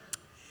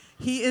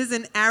He is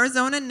an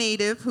Arizona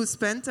native who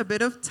spent a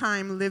bit of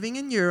time living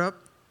in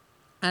Europe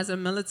as a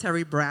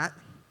military brat.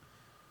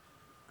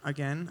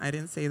 Again, I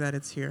didn't say that,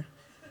 it's here.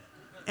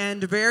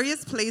 And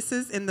various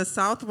places in the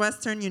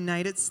southwestern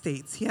United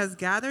States. He has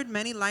gathered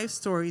many life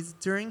stories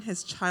during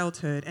his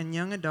childhood and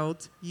young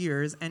adult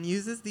years and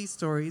uses these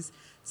stories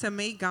to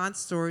make God's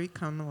story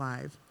come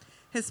alive.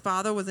 His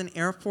father was an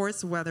Air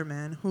Force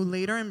weatherman who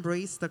later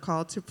embraced the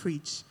call to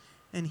preach,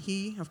 and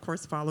he, of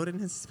course, followed in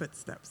his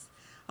footsteps.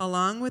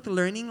 Along with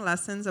learning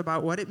lessons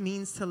about what it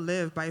means to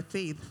live by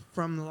faith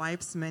from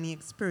life's many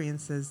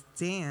experiences,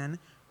 Dan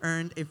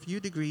earned a few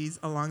degrees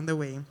along the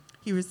way.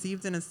 He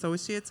received an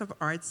Associate of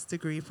Arts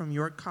degree from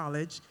York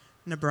College,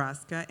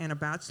 Nebraska, and a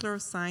Bachelor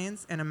of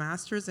Science and a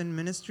Master's in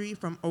Ministry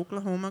from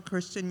Oklahoma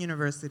Christian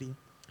University.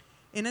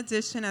 In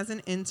addition, as an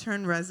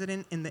intern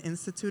resident in the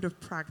Institute of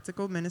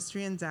Practical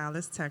Ministry in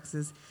Dallas,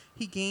 Texas,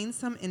 he gained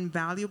some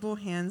invaluable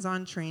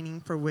hands-on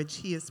training for which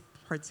he is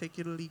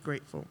particularly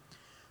grateful.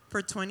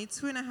 For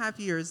 22 and a half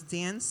years,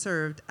 Dan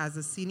served as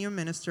a senior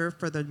minister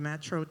for the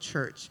Metro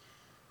Church.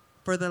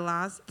 For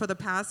the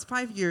past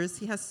 5 years,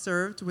 he has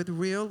served with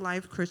Real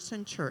Life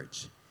Christian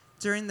Church.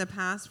 During the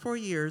past 4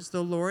 years,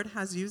 the Lord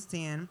has used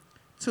Dan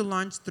to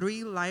launch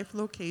 3 life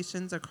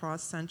locations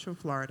across Central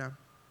Florida.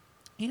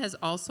 He has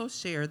also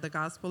shared the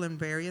gospel in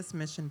various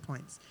mission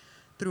points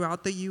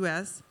throughout the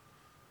U.S.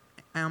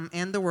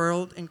 And the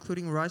world,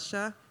 including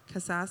Russia,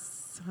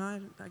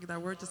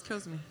 that word just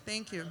kills me.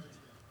 Thank you.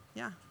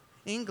 Yeah,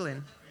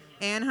 England,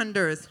 and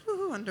Honduras.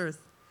 Woo-hoo, Honduras.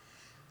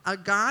 A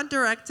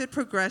God-directed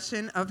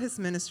progression of his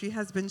ministry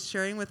has been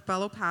sharing with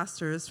fellow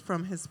pastors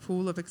from his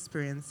pool of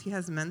experience. He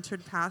has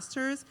mentored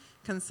pastors,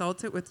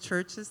 consulted with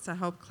churches to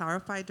help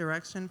clarify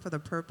direction for the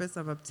purpose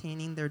of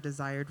obtaining their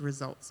desired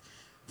results,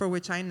 for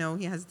which I know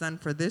he has done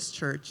for this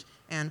church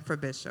and for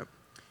Bishop.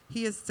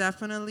 He is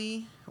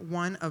definitely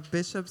one of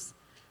Bishop's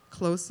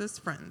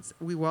closest friends.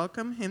 We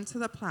welcome him to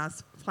the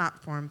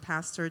platform,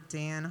 Pastor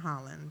Dan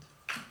Holland.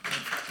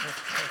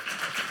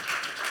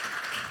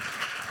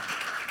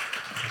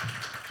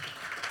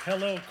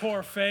 Hello,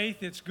 Core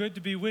Faith. It's good to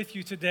be with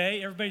you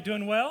today. Everybody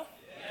doing well?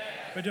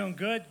 Yes. We're doing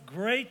good.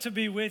 Great to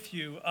be with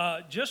you.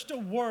 Just a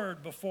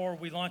word before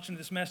we launch into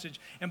this message.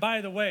 And by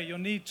the way, you'll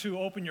need to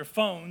open your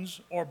phones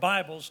or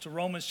Bibles to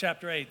Romans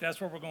chapter 8. That's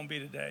where we're going to be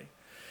today.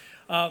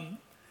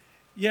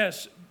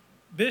 Yes,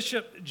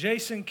 Bishop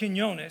Jason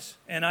Quinones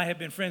and I have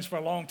been friends for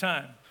a long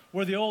time.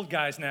 We're the old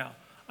guys now.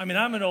 I mean,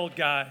 I'm an old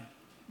guy,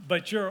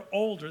 but you're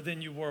older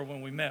than you were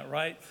when we met,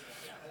 right?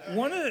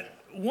 One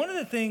of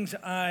the things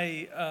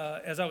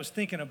as I was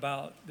thinking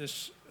about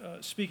this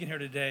speaking here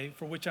today,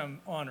 for which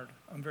I'm honored,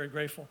 I'm very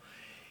grateful,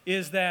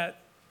 is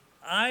that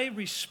I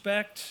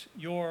respect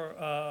your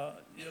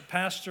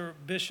pastor,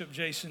 Bishop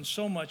Jason,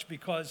 so much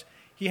because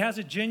he has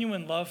a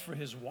genuine love for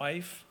his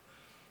wife,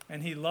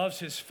 and he loves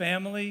his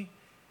family,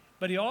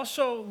 but he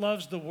also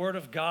loves the Word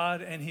of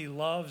God, and he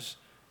loves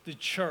the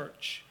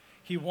church.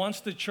 He wants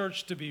the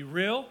church to be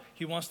real.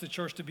 He wants the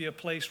church to be a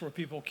place where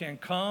people can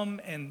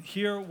come and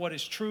hear what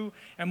is true,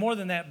 and more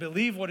than that,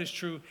 believe what is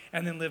true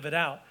and then live it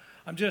out.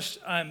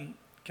 Can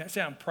I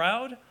say I'm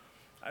proud?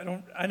 I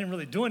didn't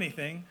really do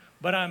anything,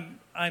 but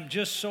I'm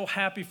just so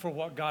happy for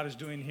what God is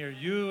doing here.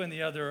 You and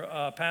the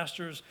other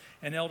pastors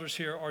and elders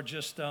here are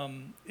just,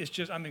 I'm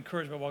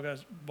encouraged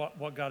by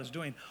what God is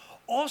doing.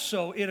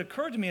 Also, it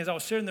occurred to me as I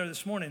was sitting there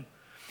this morning,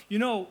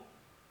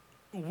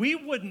 we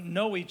wouldn't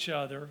know each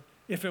other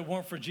if it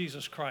weren't for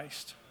Jesus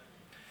Christ.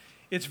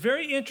 It's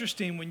very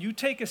interesting when you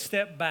take a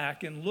step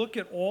back and look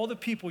at all the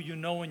people you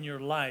know in your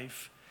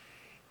life.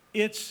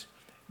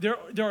 There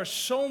are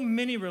so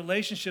many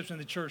relationships in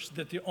the church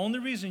that the only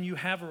reason you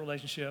have a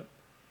relationship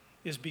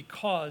is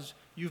because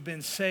you've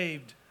been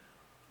saved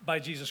by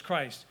Jesus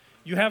Christ.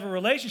 You have a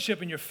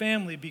relationship in your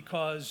family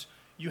because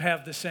you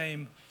have the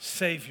same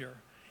Savior.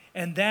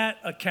 And that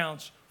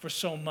accounts for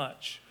so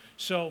much.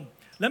 So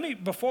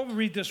before we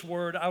read this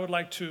word, I would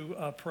like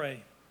to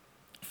pray.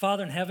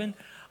 Father in heaven,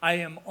 I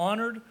am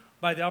honored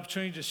by the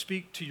opportunity to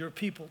speak to your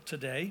people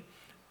today.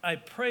 I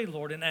pray,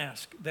 Lord, and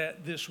ask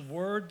that this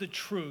word, the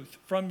truth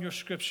from your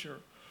scripture,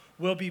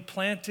 will be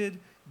planted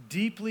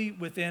deeply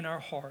within our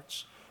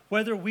hearts.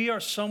 Whether we are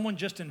someone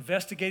just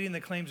investigating the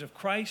claims of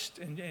Christ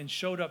and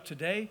showed up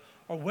today,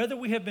 or whether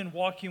we have been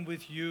walking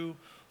with you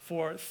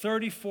for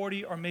 30,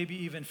 40, or maybe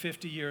even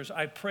 50 years,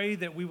 I pray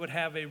that we would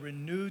have a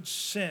renewed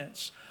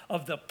sense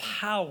of the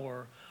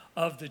power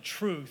of the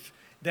truth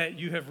that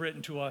you have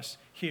written to us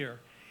here.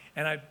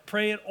 And I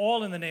pray it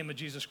all in the name of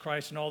Jesus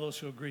Christ, and all those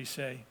who agree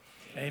say,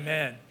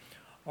 Amen.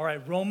 All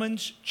right,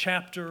 Romans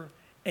chapter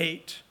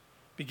 8,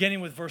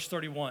 beginning with verse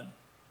 31.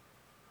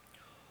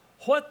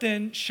 What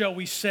then shall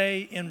we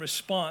say in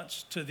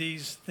response to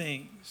these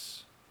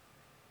things?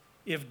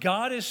 If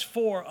God is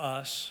for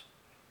us,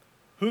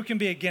 who can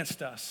be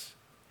against us?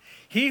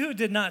 He who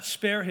did not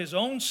spare his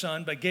own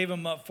son, but gave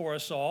him up for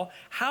us all,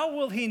 how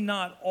will he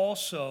not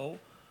also,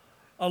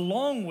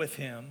 along with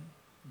him,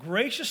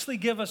 graciously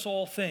give us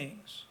all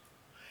things?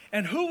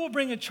 And who will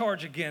bring a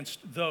charge against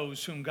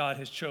those whom God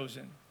has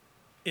chosen?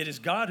 It is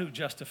God who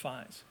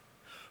justifies.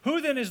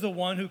 Who then is the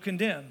one who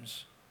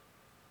condemns?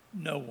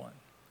 No one.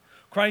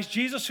 Christ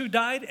Jesus, who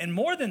died, and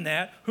more than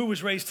that, who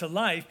was raised to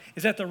life,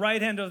 is at the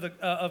right hand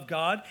of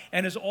God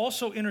and is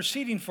also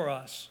interceding for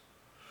us.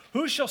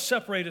 Who shall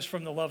separate us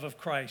from the love of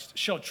Christ?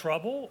 Shall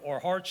trouble or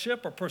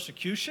hardship or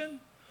persecution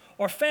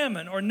or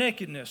famine or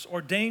nakedness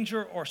or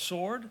danger or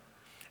sword?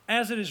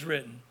 As it is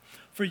written,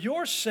 for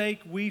your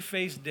sake we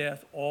face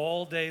death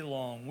all day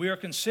long. We are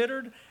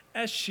considered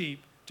as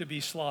sheep to be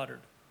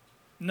slaughtered.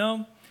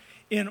 No,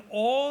 in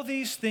all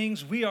these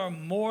things we are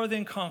more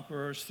than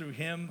conquerors through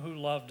him who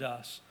loved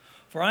us.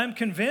 For I am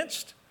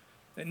convinced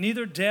that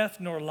neither death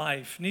nor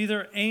life,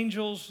 neither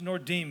angels nor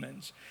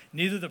demons,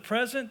 neither the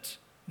present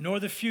nor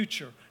the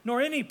future,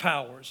 nor any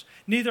powers,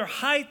 neither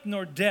height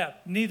nor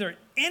depth, neither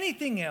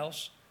anything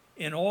else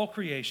in all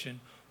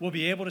creation will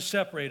be able to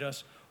separate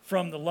us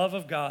from the love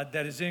of God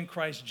that is in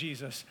Christ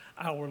Jesus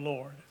our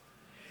Lord.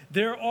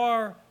 There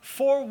are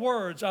 4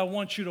 words I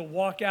want you to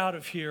walk out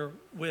of here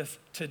with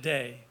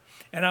today.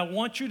 And I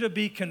want you to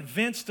be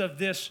convinced of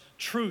this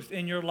truth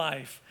in your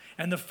life.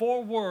 And the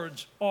 4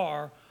 words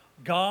are,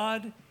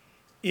 God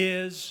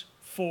is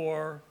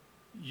for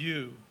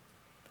you.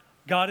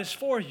 God is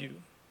for you.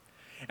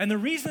 And the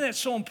reason that's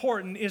so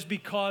important is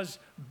because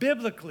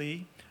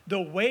biblically,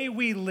 the way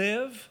we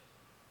live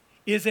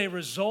is a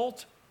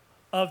result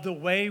of the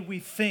way we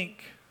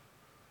think.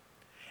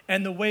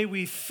 And the way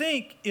we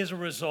think is a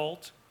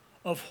result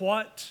of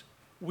what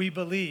we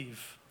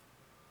believe.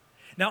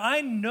 Now,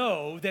 I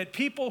know that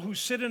people who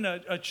sit in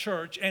a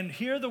church and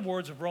hear the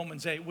words of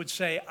Romans 8 would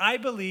say, I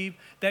believe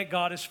that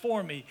God is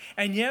for me.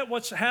 And yet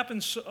what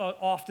happens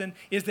often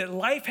is that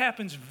life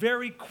happens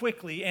very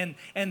quickly and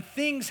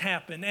things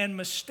happen and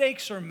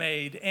mistakes are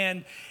made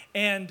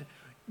and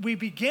we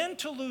begin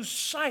to lose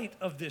sight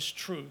of this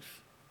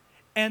truth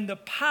and the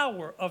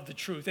power of the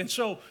truth. And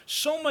so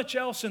much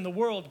else in the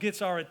world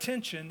gets our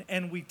attention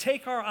and we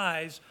take our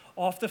eyes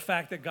off the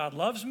fact that God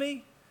loves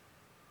me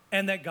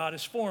and that God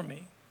is for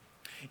me.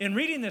 In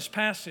reading this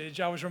passage,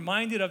 I was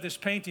reminded of this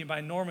painting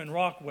by Norman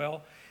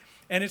Rockwell,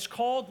 and it's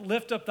called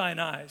Lift Up Thine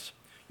Eyes.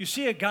 You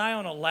see a guy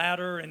on a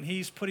ladder, and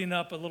he's putting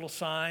up a little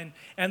sign,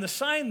 and the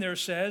sign there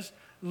says,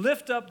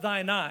 Lift up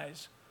thine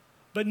eyes.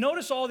 But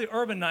notice all the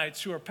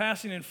urbanites who are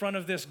passing in front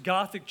of this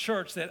Gothic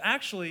church that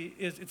actually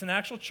it's an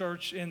actual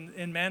church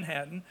in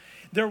Manhattan.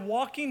 They're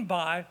walking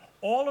by,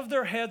 all of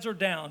their heads are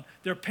down.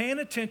 They're paying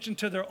attention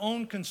to their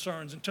own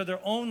concerns and to their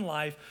own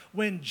life,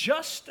 when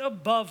just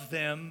above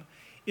them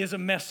is a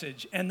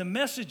message, and the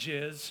message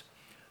is,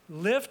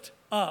 lift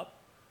up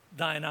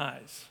thine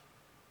eyes.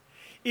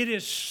 It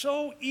is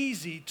so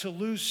easy to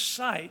lose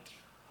sight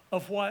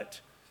of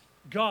what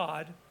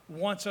God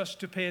wants us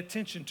to pay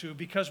attention to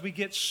because we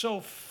get so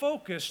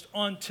focused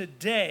on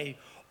today,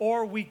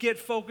 or we get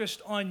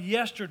focused on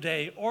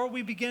yesterday, or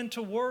we begin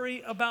to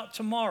worry about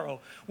tomorrow.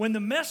 When the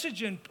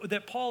message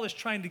that Paul is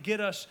trying to get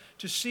us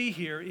to see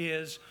here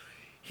is,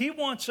 he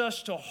wants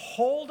us to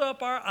hold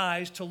up our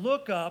eyes, to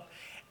look up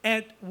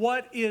at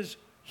what is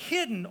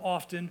hidden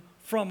often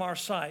from our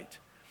sight.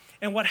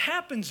 And what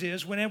happens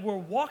is, whenever we're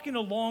walking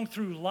along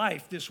through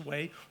life this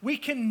way, we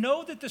can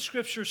know that the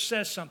scripture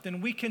says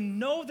something. We can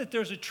know that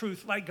there's a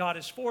truth like God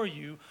is for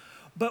you,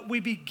 but we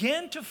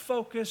begin to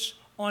focus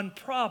on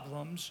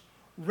problems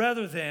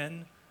rather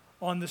than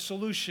on the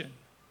solution.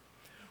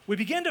 We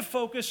begin to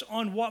focus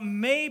on what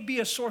may be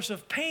a source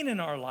of pain in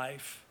our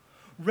life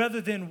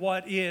rather than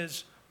what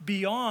is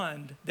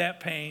beyond that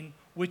pain,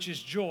 which is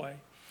joy.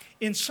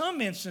 In some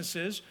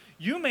instances,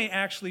 you may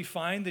actually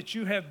find that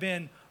you have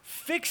been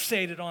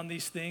fixated on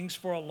these things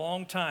for a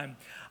long time.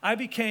 I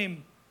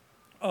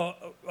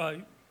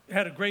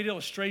had a great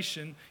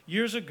illustration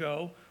years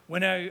ago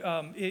when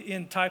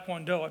in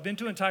Taekwondo. I've been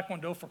doing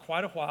Taekwondo for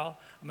quite a while.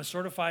 I'm a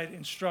certified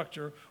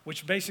instructor,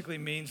 which basically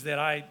means that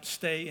I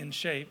stay in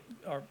shape,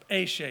 or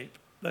A shape.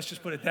 Let's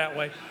just put it that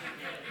way.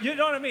 You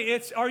know what I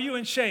mean? Are you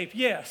in shape?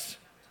 Yes.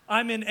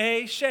 I'm in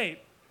A shape.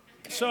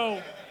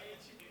 So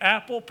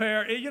apple,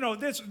 pear,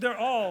 they're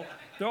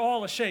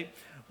all a shape.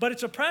 But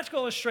it's a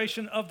practical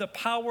illustration of the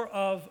power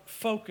of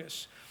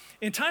focus.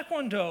 In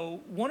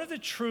Taekwondo, one of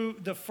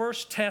the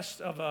first tests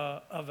of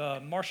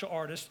a martial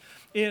artist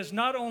is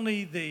not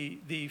only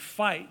the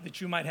fight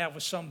that you might have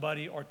with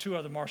somebody or 2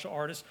 other martial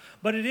artists,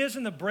 but it is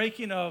in the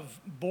breaking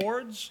of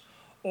boards,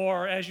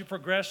 or as you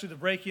progress through the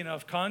breaking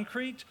of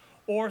concrete,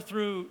 or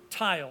through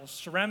tiles,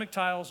 ceramic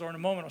tiles, or in a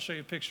moment I'll show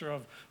you a picture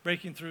of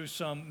breaking through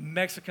some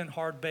Mexican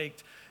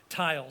hard-baked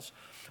tiles.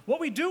 What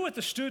we do with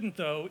the student,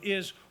 though,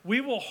 is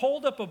we will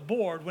hold up a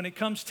board when it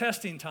comes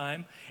testing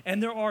time,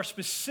 and there are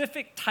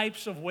specific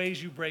types of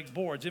ways you break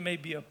boards. It may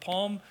be a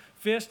palm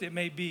fist, it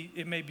may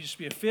just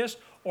be a fist,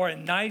 or a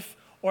knife,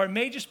 or it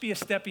may just be a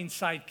stepping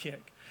side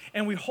kick.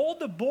 And we hold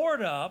the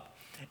board up,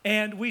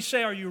 and we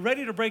say, are you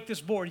ready to break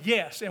this board?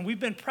 Yes, and we've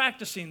been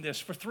practicing this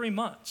for 3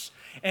 months,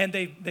 and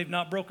they've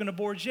not broken the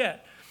boards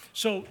yet.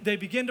 So they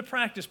begin to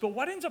practice, but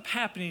what ends up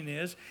happening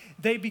is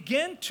they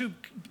get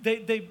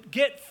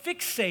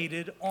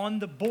fixated on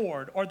the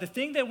board, or the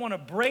thing they want to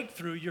break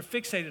through, you're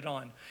fixated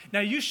on. Now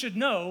you should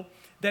know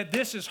that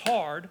this is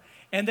hard,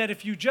 and that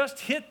if you just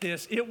hit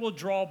this, it will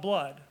draw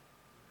blood.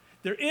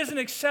 There is an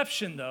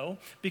exception, though,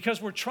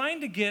 because we're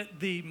trying to get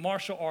the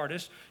martial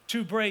artist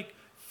to break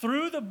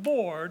through the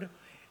board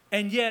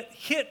and yet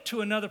hit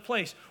to another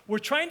place. We're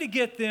trying to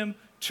get them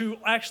to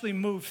actually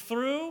move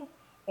through,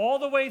 all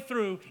the way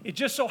through. It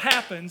just so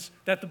happens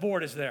that the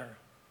board is there.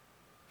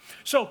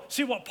 So,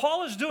 see, what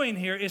Paul is doing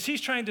here is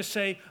he's trying to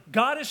say,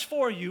 God is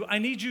for you. I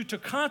need you to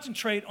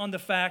concentrate on the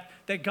fact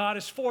that God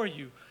is for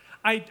you.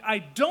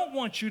 I don't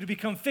want you to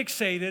become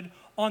fixated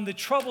on the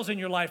troubles in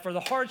your life or the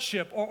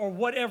hardship or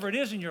whatever it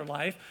is in your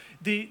life,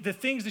 the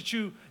things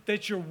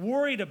that you're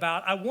worried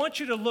about. I want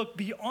you to look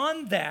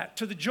beyond that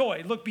to the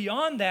joy. Look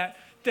beyond that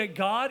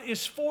God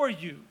is for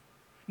you.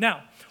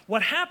 Now,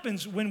 what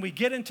happens when we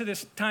get into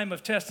this time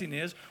of testing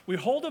is we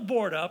hold a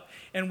board up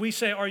and we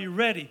say, are you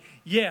ready?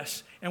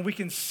 Yes. And we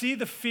can see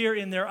the fear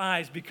in their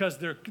eyes because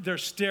they're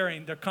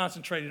staring, they're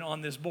concentrating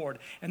on this board.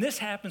 And this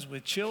happens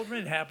with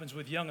children, it happens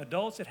with young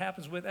adults, it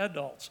happens with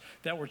adults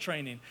that we're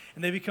training.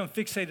 And they become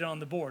fixated on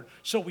the board.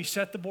 So we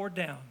set the board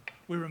down.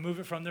 We remove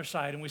it from their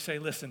side and we say,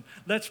 listen,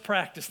 let's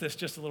practice this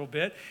just a little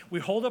bit. We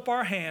hold up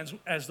our hands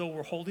as though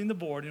we're holding the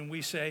board and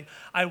we say,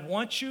 I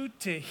want you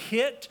to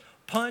hit,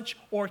 punch,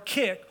 or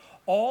kick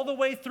all the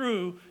way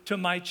through to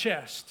my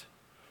chest,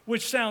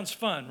 which sounds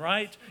fun,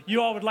 right?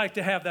 You all would like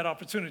to have that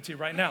opportunity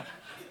right now.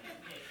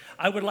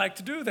 I would like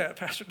to do that,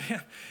 Pastor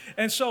Dan.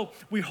 And so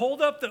we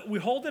hold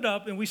it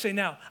up and we say,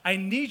 now, I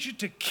need you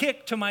to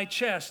kick to my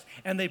chest.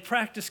 And they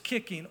practice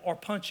kicking or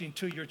punching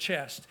to your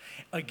chest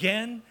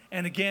again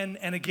and again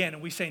and again.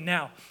 And we say,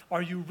 now,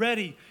 are you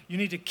ready? You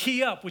need to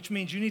key up, which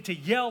means you need to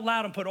yell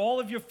loud and put all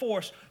of your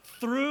force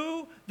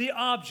through the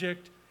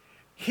object,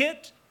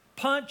 hit,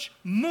 punch,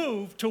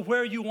 move to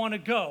where you want to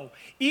go.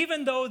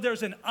 Even though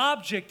there's an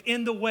object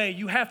in the way,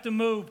 you have to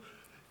move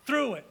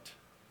through it.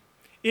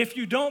 If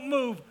you don't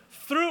move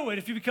through it,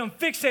 if you become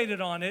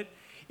fixated on it,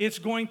 it's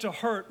going to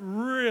hurt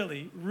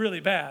really, really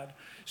bad.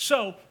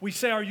 So we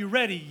say, are you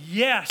ready?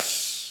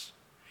 Yes.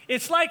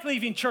 It's like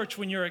leaving church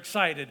when you're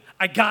excited.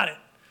 I got it.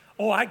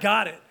 Oh, I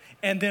got it.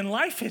 And then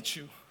life hits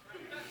you.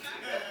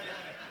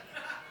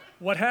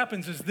 What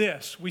happens is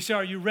this. We say,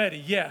 are you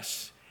ready?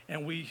 Yes.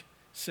 And we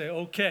say,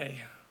 okay.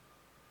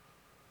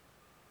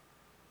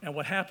 And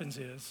what happens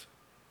is,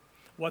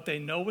 what they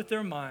know with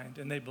their mind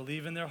and they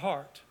believe in their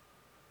heart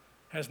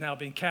has now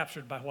been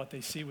captured by what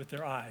they see with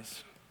their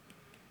eyes.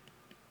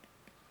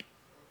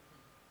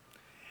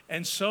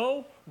 And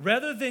so,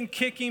 rather than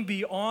kicking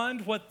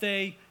beyond what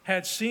they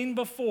had seen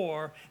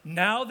before,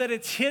 now that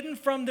it's hidden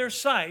from their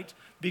sight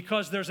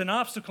because there's an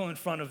obstacle in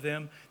front of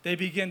them, they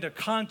begin to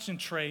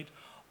concentrate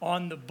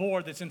on the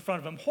board that's in front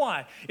of them.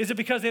 Why? Is it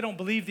because they don't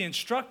believe the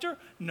instructor?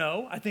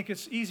 No, I think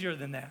it's easier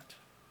than that.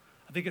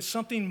 I think it's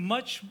something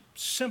much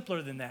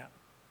simpler than that.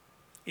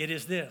 It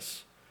is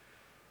this.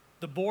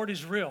 The board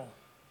is real.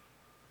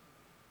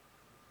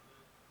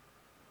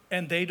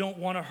 And they don't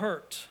want to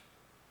hurt.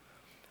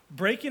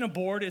 Breaking a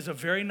board is a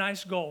very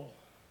nice goal.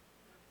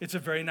 It's a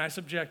very nice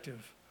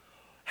objective.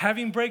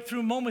 Having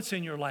breakthrough moments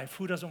in your life,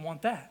 who doesn't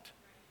want that?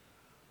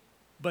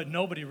 But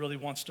nobody really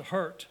wants to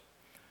hurt.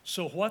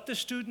 So what the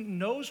student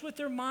knows with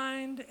their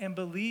mind and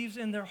believes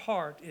in their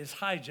heart is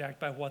hijacked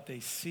by what they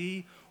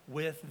see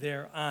with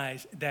their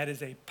eyes. That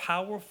is a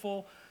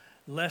powerful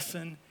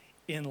lesson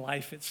in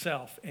life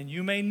itself. And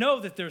you may know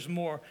that there's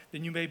more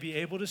than you may be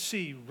able to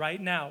see right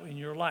now in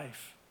your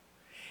life.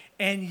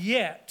 And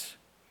yet,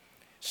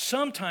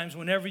 sometimes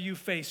whenever you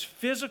face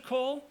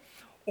physical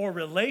or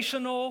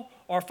relational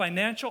or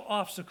financial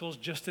obstacles,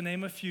 just to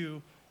name a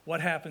few, what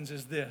happens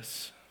is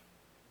this.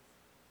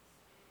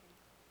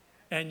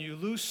 And you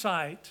lose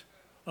sight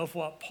of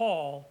what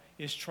Paul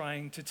is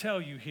trying to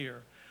tell you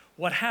here.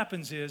 What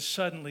happens is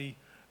suddenly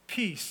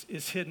peace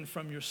is hidden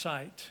from your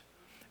sight.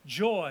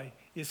 Joy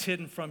is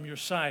hidden from your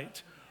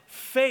sight.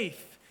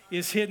 Faith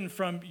is hidden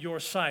from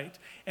your sight.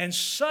 And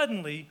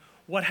suddenly,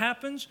 what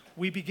happens?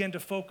 We begin to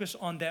focus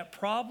on that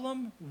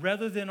problem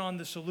rather than on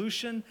the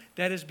solution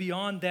that is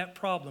beyond that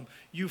problem.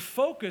 You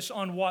focus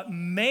on what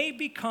may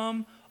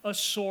become a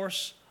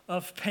source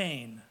of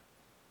pain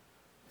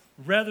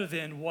rather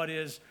than what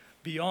is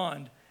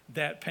beyond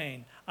that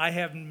pain. I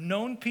have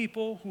known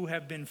people who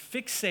have been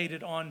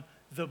fixated on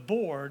the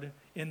board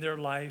in their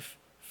life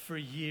for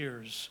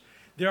years.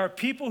 There are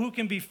people who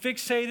can be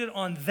fixated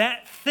on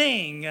that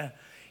thing.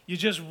 You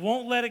just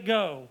won't let it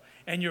go.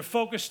 And you're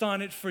focused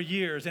on it for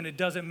years. And it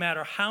doesn't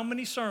matter how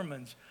many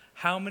sermons,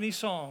 how many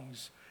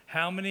songs,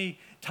 how many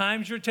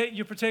times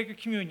you partake of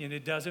communion.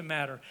 It doesn't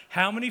matter.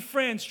 How many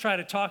friends try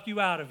to talk you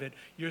out of it.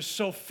 You're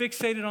so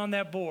fixated on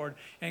that board.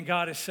 And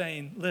God is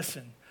saying,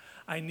 listen,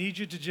 I need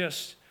you to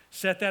just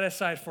set that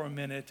aside for a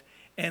minute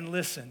and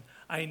listen.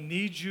 I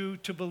need you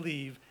to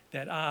believe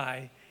that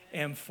I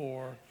am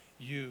for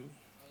you.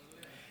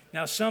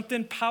 Now,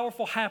 something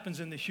powerful happens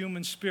in the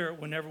human spirit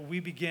whenever we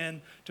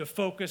begin to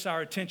focus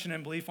our attention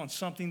and belief on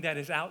something that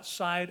is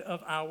outside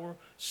of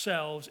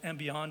ourselves and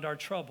beyond our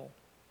trouble.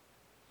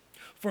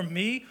 For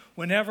me,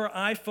 whenever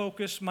I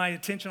focus my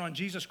attention on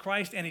Jesus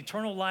Christ and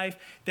eternal life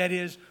that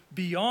is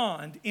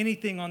beyond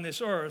anything on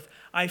this earth,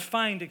 I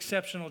find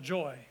exceptional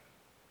joy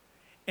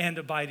and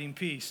abiding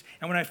peace.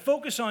 And when I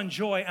focus on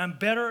joy, I'm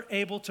better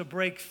able to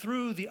break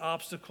through the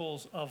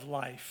obstacles of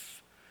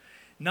life.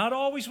 Not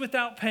always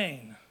without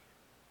pain,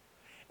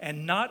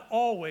 and not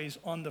always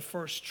on the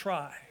first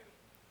try.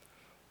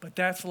 But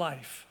that's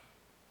life.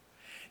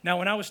 Now,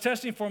 when I was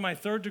testing for my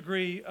third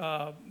degree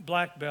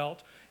black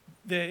belt,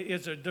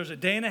 there's a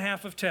day and a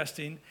half of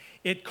testing.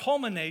 It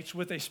culminates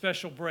with a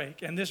special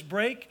break. And this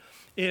break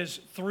is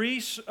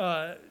 3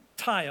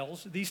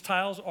 tiles. These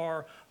tiles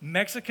are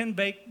Mexican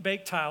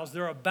baked tiles.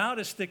 They're about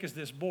as thick as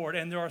this board,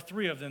 and there are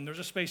 3 of them. There's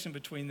a space in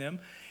between them.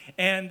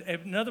 And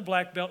another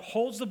black belt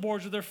holds the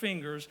boards with their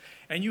fingers,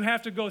 and you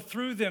have to go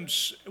through them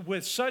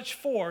with such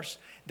force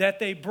that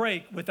they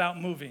break without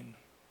moving.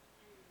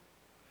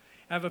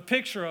 I have a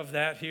picture of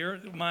that here.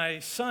 My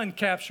son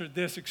captured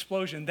this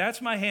explosion.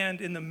 That's my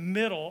hand in the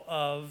middle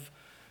of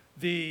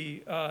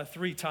the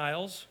 3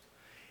 tiles.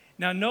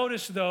 Now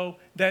notice, though,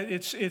 that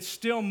it's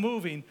still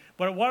moving.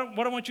 But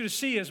what I want you to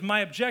see is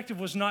my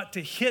objective was not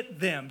to hit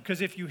them, because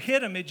if you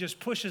hit them, it just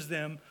pushes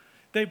them.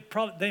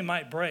 They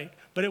might break,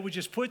 but it would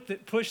just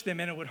push them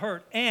and it would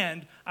hurt,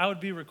 and I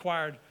would be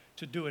required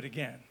to do it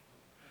again.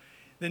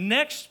 The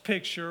next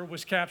picture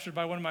was captured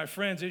by one of my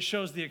friends. It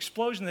shows the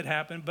explosion that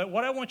happened, but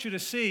what I want you to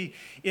see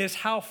is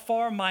how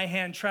far my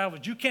hand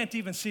traveled. You can't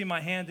even see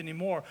my hand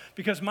anymore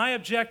because my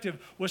objective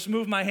was to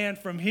move my hand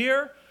from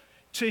here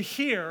to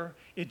here.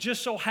 It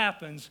just so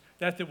happens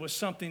that there was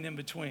something in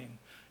between.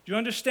 Do you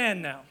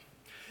understand now?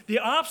 The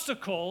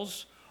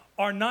obstacles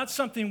are not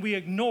something we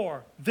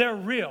ignore. They're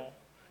real.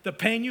 The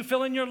pain you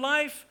feel in your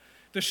life,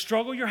 the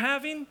struggle you're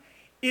having,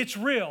 it's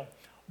real.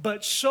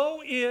 But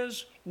so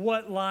is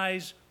what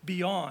lies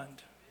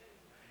beyond.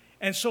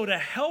 And so to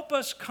help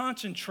us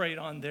concentrate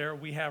on there,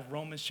 we have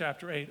Romans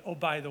chapter 8. Oh,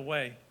 by the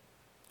way,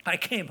 I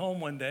came home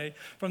one day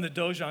from the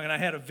dojang and I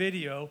had a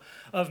video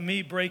of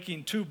me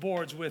breaking 2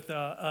 boards with,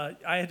 I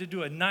had to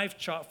do a knife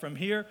chop from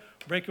here,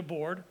 break a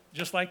board,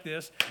 just like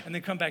this, and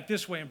then come back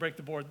this way and break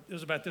the board. It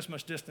was about this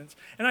much distance.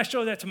 And I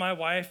showed that to my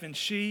wife, and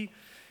she,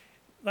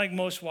 like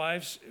most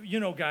wives, you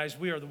know, guys,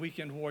 we are the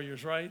weekend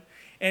warriors, right?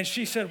 And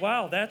she said,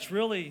 wow, that's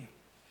really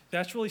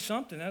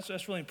something.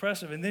 That's really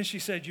impressive. And then she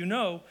said, you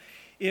know,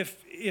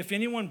 if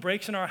anyone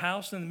breaks in our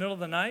house in the middle of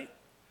the night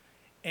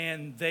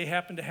and they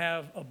happen to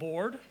have a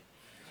board,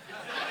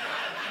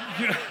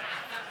 you know,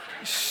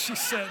 she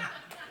said,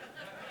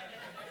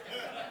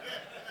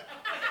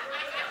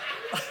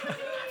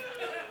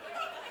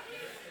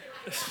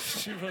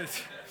 she really,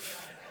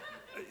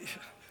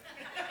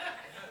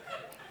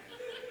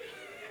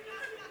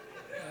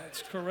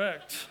 that's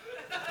correct.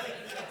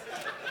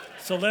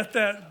 So let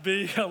that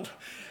be,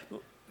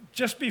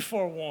 just be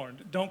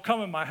forewarned. Don't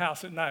come in my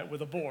house at night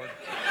with a board.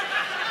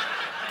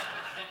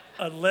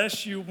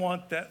 Unless you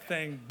want that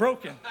thing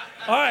broken.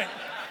 All right.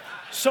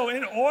 So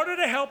in order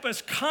to help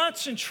us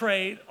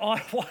concentrate on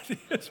what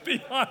is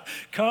beyond,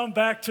 come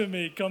back to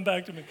me.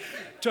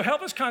 To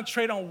help us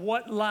concentrate on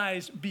what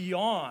lies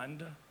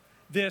beyond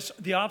this,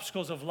 the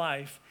obstacles of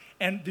life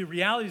and the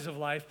realities of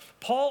life,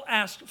 Paul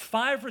asked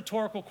 5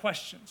 rhetorical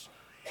questions.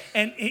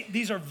 And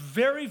these are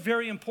very,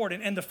 very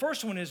important. And the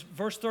first one is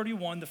verse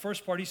 31, the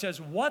first part. He says,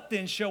 what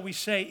then shall we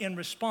say in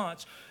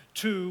response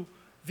to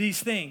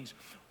these things?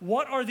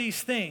 What are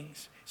these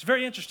things? It's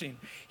very interesting.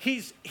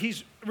 He's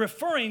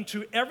referring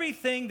to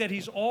everything that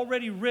he's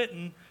already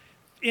written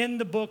in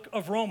the book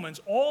of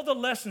Romans, all the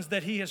lessons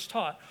that he has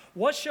taught.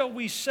 What shall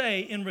we say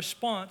in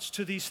response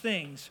to these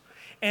things?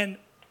 And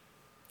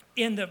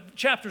in the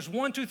chapters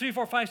 1, 2, 3,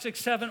 4, 5, 6,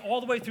 7, all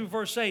the way through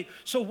verse 8.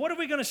 So what are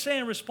we going to say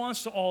in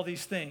response to all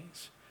these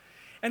things?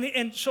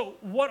 And so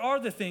what are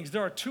the things?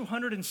 There are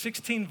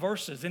 216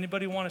 verses.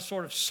 Anybody want to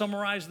sort of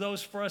summarize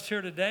those for us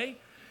here today?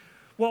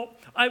 Well,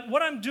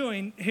 what I'm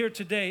doing here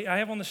today, I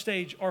have on the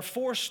stage, are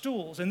 4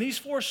 stools. And these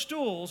 4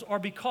 stools are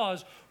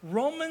because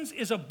Romans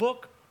is a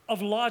book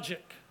of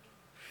logic.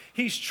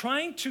 He's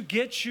trying to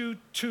get you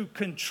to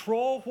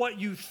control what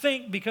you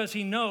think because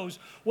he knows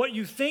what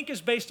you think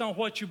is based on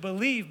what you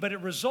believe, but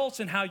it results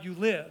in how you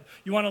live.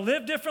 You want to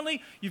live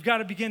differently? You've got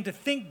to begin to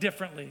think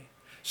differently.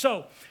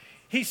 So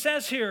he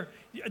says here,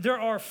 there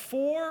are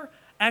 4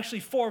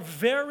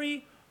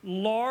 very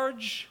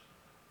large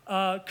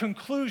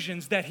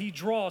conclusions that he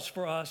draws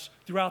for us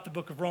throughout the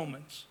book of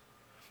Romans.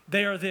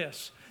 They are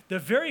this. The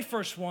very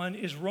first one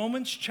is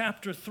Romans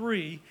chapter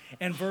 3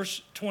 and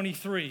verse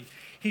 23.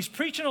 He's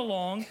preaching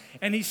along,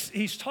 and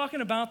he's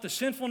talking about the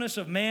sinfulness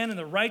of man and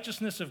the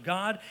righteousness of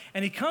God.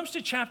 And he comes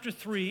to chapter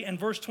 3 and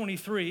verse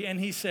 23, and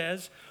he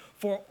says,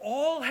 for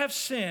all have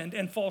sinned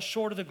and fall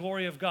short of the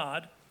glory of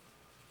God,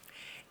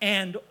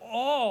 and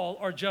all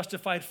are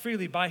justified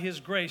freely by his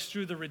grace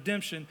through the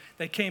redemption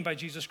that came by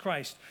Jesus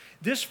Christ.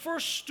 This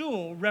first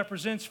stool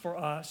represents for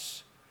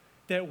us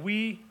that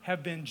we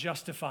have been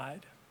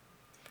justified.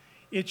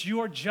 It's you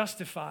are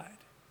justified.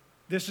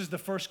 This is the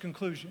first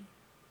conclusion.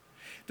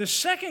 The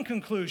second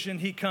conclusion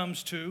he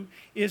comes to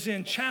is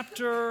in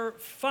chapter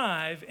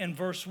 5 and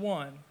verse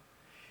 1.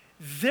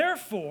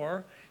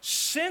 Therefore,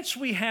 since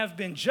we have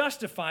been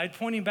justified,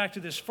 pointing back to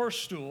this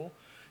first stool,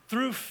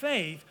 through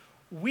faith,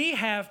 we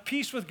have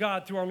peace with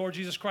God through our Lord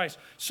Jesus Christ.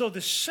 So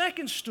the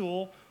second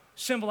stool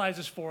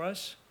symbolizes for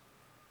us,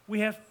 we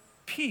have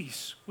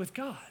peace with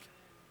God.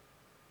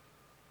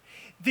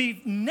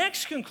 The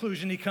next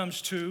conclusion he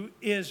comes to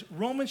is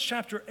Romans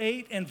chapter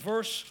 8 and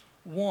verse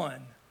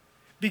 1.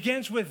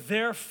 Begins with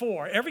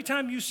therefore. Every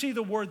time you see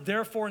the word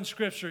therefore in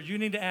Scripture, you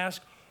need to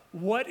ask,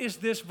 what is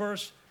this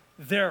verse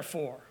there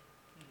for?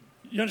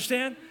 You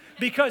understand?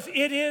 Because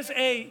it is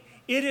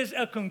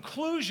a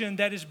conclusion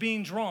that is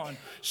being drawn.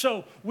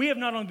 So we have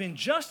not only been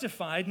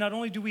justified, not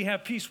only do we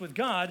have peace with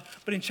God,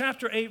 but in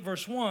chapter 8,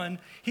 verse 1,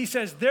 he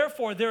says,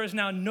 therefore, there is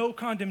now no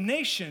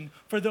condemnation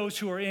for those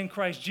who are in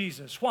Christ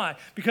Jesus. Why?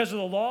 Because of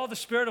the law, the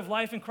Spirit of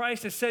life in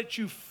Christ has set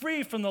you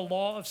free from the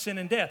law of sin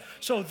and death.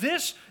 So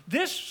this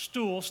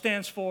stool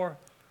stands for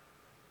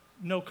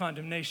no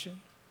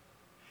condemnation.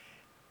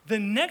 The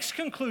next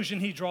conclusion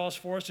he draws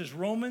for us is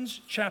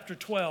Romans chapter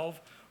 12,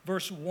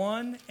 verse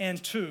 1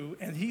 and 2,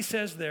 and he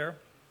says there,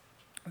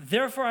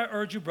 therefore I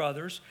urge you,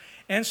 brothers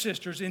and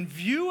sisters, in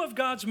view of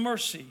God's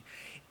mercy,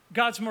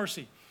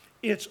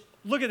 it's,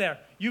 look at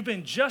that, you've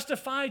been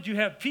justified, you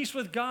have peace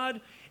with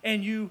God,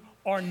 and you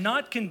are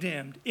not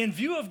condemned. In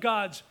view of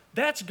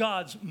that's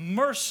God's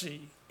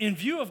mercy. In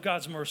view of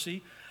God's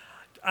mercy,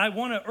 I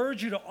want to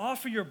urge you to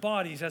offer your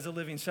bodies as a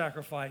living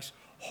sacrifice,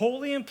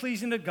 holy and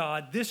pleasing to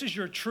God. This is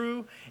your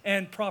true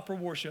and proper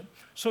worship.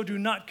 So do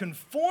not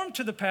conform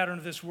to the pattern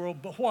of this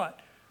world, but what?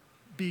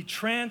 Be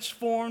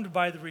transformed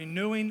by the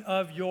renewing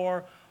of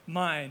your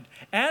mind.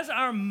 As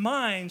our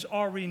minds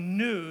are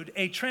renewed,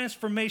 a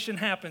transformation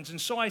happens. And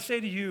so I say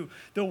to you,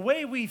 the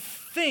way we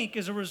think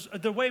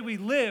the way we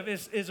live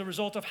is a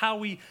result of how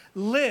we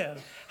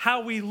live.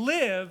 How we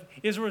live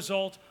is a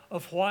result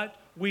of what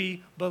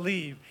we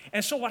believe.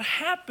 And so what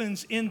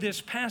happens in this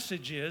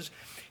passage is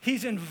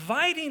he's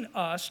inviting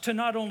us to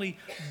not only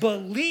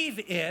believe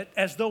it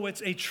as though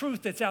it's a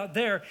truth that's out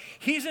there,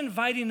 he's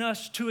inviting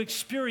us to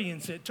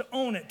experience it, to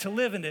own it, to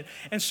live in it.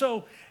 And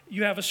so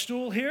you have a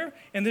stool here,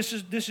 and this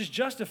is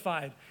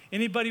justified.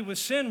 Anybody with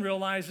sin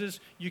realizes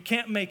you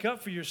can't make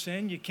up for your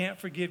sin, you can't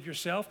forgive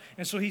yourself,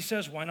 and so he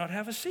says, why not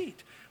have a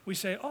seat? We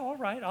say, oh, all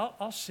right,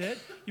 I'll sit.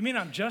 You mean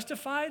I'm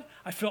justified?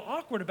 I feel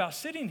awkward about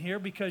sitting here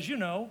because,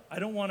 I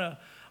don't want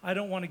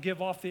to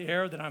give off the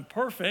air that I'm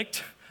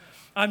perfect.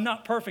 I'm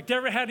not perfect.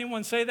 Ever had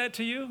anyone say that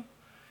to you?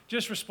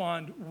 Just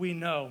respond, we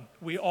know.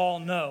 We all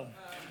know.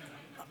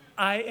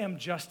 I am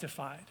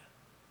justified.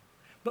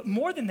 But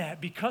more than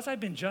that, because I've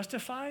been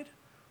justified,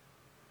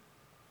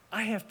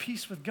 I have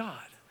peace with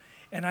God.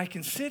 And I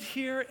can sit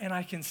here and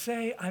I can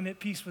say I'm at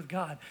peace with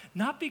God.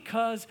 Not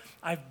because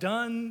I've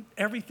done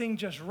everything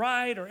just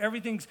right or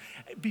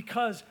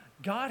because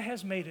God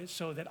has made it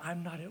so that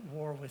I'm not at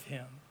war with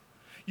him.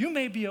 You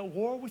may be at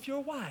war with your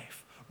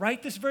wife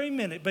right this very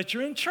minute, but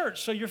you're in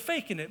church, so you're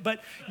faking it.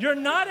 But you're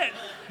not at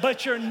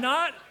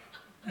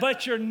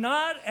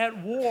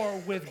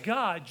war with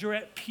God. You're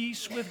at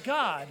peace with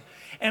God.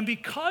 And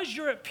because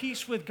you're at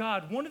peace with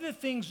God, one of the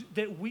things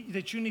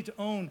that you need to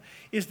own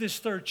is this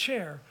third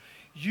chair.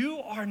 You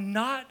are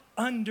not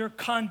under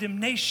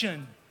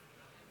condemnation.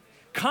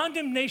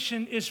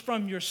 Condemnation is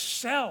from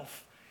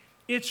yourself.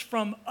 It's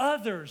from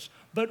others.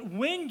 But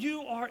when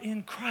you are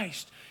in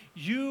Christ,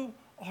 you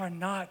are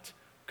not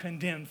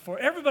condemned. For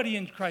everybody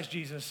in Christ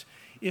Jesus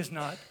is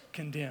not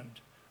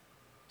condemned.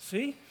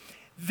 See?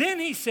 Then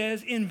he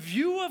says, in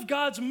view of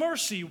God's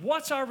mercy,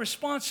 what's our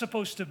response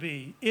supposed to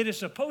be? It is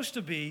supposed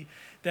to be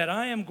that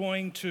I am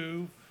going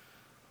to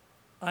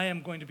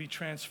be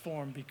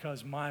transformed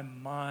because my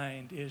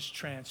mind is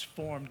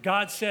transformed.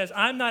 God says,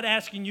 I'm not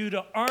asking you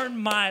to earn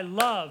my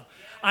love.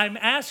 I'm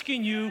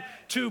asking you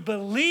to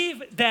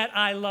believe that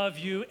I love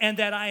you and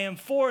that I am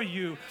for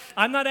you.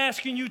 I'm not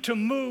asking you to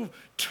move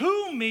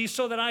to me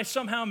so that I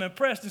somehow am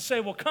impressed and say,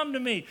 well, come to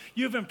me.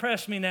 You've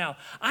impressed me now.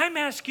 I'm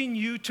asking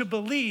you to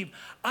believe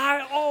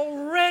I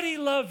already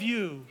love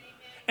you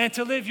and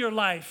to live your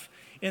life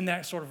in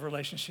that sort of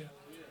relationship.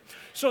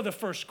 So the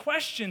first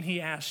question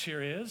he asks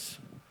here is,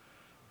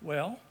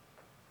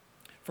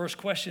 first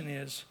question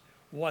is,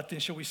 what then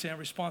shall we say in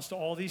response to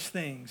all these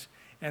things?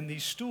 And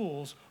these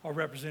stools are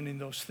representing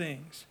those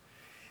things.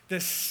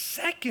 The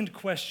second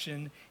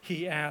question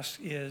he asks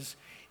is,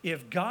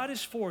 if God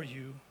is for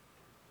you,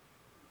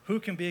 who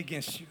can be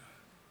against you?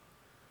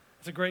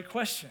 It's a great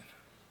question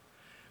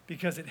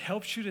because it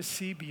helps you to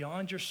see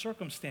beyond your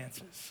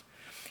circumstances.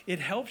 It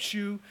helps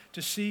you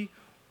to see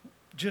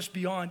just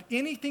beyond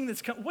anything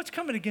what's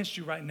coming against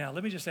you right now?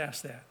 Let me just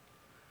ask that.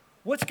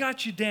 What's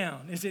got you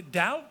down? Is it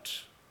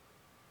doubt?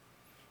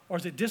 Or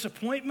is it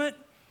disappointment?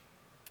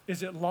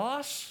 Is it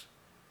loss?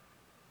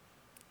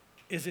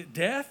 Is it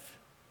death?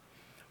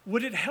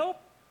 Would it help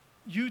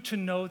you to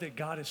know that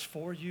God is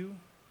for you?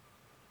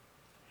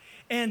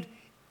 And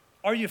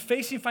are you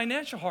facing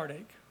financial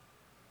heartache?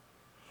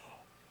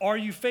 Are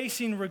you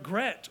facing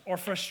regret or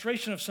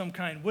frustration of some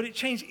kind? Would it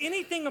change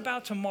anything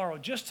about tomorrow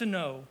just to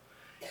know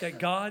that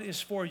God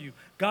is for you?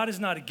 God is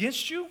not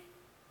against you.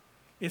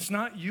 It's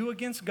not you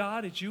against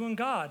God. It's you and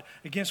God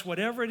against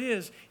whatever it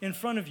is in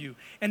front of you.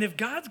 And if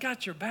God's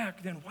got your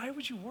back, then why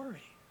would you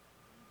worry?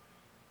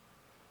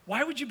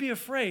 Why would you be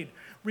afraid?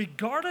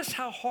 Regardless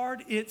how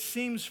hard it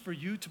seems for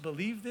you to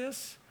believe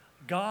this,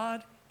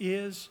 God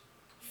is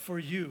for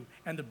you.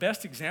 And the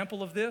best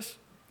example of this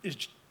is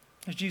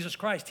Jesus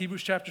Christ.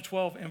 Hebrews chapter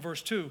 12 and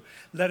verse 2.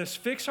 Let us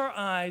fix our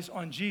eyes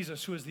on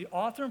Jesus, who is the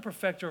author and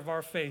perfecter of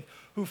our faith,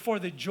 who for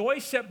the joy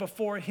set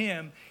before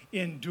him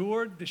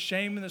endured the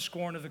shame and the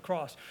scorn of the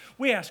cross.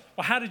 We ask,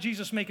 well, how did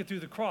Jesus make it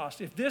through the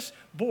cross? If this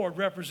board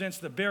represents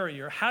the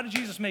barrier, how did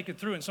Jesus make it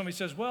through? And somebody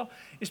says, well,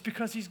 it's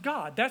because he's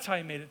God. That's how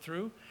he made it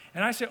through.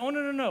 And I say, oh,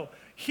 no.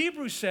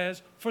 Hebrews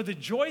says, for the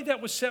joy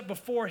that was set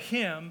before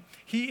him,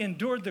 he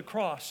endured the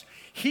cross.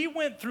 He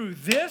went through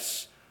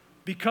this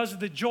because of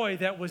the joy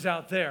that was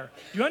out there.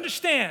 You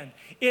understand?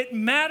 It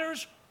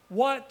matters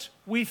what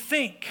we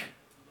think,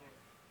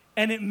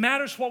 and it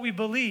matters what we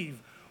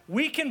believe.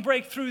 We can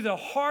break through the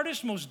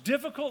hardest, most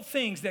difficult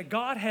things that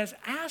God has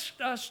asked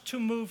us to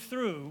move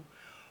through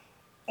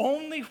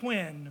only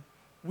when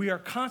we are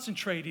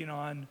concentrating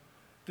on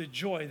the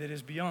joy that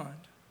is beyond.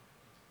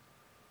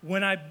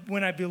 When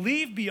I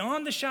believe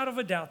beyond the shadow of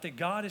a doubt that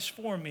God is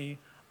for me,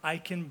 I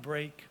can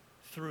break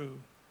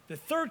through. The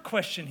third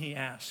question he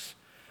asks,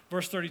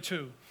 verse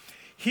 32,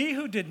 he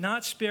who did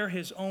not spare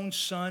his own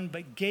son,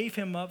 but gave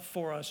him up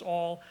for us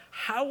all,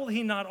 how will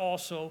he not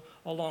also,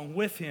 along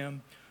with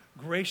him,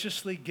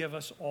 graciously give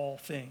us all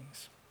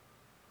things?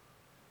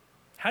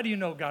 How do you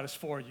know God is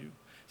for you?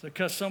 Is it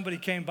because somebody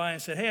came by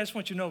and said, hey, I just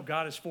want you to know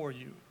God is for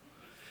you?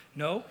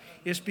 No,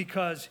 it's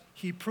because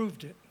he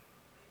proved it.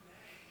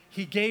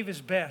 He gave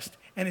his best.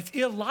 And it's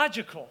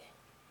illogical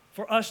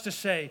for us to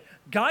say,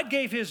 God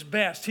gave his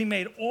best. He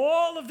made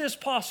all of this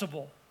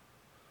possible.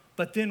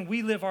 But then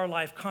we live our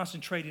life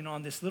concentrating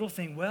on this little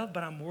thing. Well,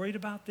 but I'm worried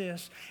about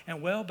this. And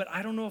well, but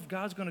I don't know if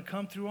God's going to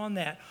come through on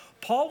that.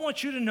 Paul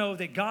wants you to know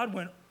that God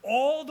went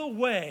all the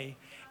way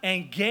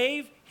and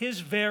gave his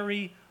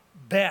very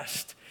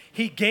best.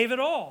 He gave it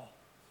all.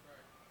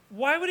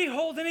 Why would he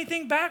hold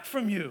anything back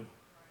from you?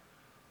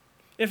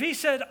 If he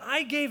said,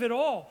 I gave it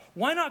all,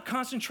 why not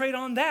concentrate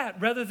on that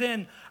rather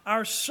than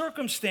our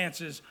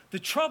circumstances, the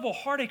trouble,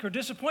 heartache, or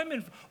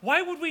disappointment?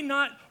 Why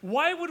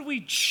would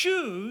we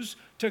choose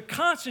to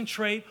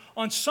concentrate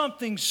on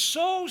something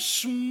so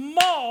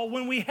small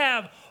when we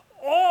have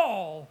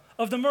all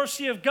of the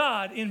mercy of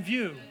God in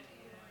view?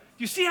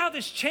 You see how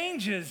this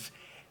changes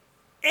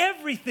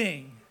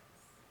everything.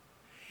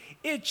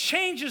 It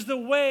changes the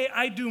way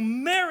I do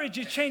marriage.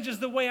 It changes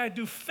the way I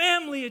do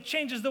family. It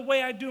changes the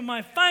way I do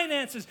my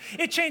finances.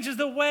 It changes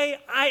the way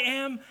I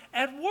am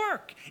at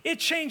work. It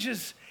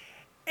changes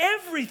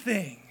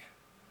everything.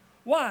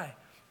 Why?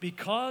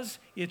 Because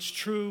it's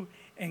true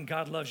and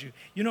God loves you.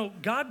 You know,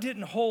 God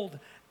didn't hold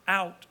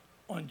out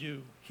on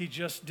you. He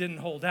just didn't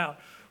hold out.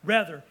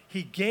 Rather,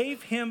 he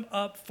gave him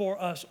up for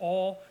us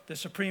all, the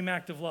supreme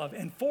act of love.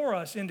 And for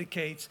us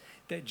indicates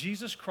that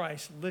Jesus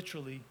Christ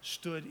literally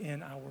stood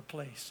in our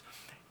place.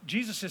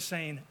 Jesus is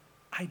saying,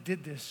 I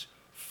did this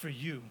for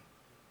you.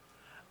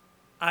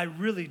 I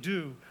really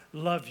do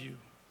love you.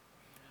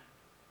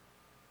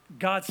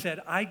 God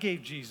said, I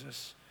gave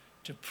Jesus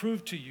to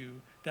prove to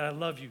you that I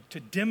love you, to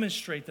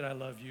demonstrate that I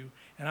love you,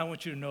 and I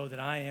want you to know that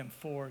I am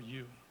for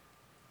you.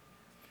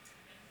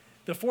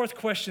 The fourth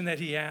question that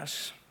he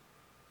asks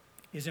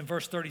is in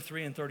verse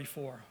 33 and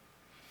 34.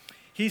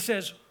 He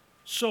says,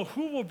 so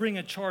who will bring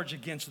a charge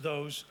against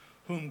those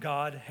whom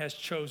God has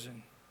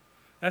chosen?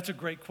 That's a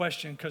great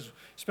question, because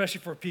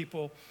especially for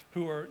people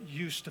who are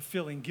used to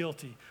feeling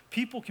guilty.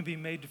 People can be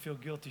made to feel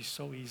guilty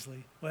so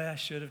easily. Well, I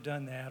should have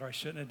done that, or I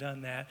shouldn't have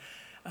done that.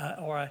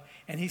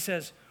 And he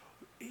says,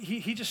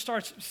 he just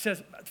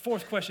says,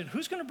 fourth question,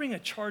 who's going to bring a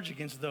charge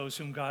against those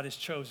whom God has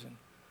chosen?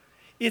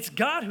 It's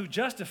God who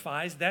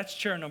justifies. That's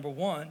chair number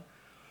one.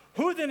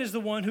 Who then is the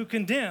one who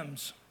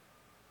condemns?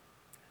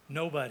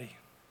 Nobody.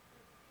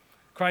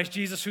 Christ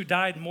Jesus, who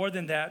died, more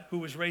than that, who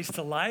was raised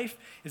to life,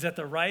 is at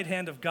the right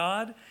hand of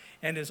God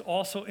and is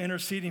also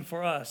interceding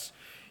for us.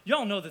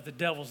 Y'all know that the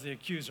devil's the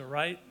accuser,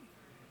 right?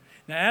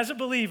 Now, as a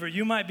believer,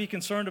 you might be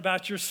concerned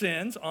about your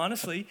sins,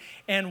 honestly,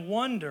 and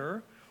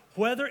wonder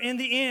whether in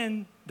the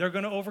end they're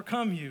going to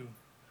overcome you.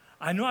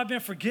 I know I've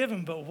been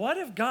forgiven, but what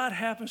if God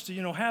happens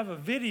to, have a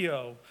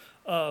video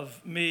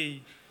of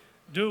me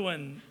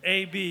doing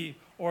A, B,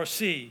 or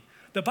C?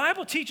 The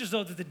Bible teaches,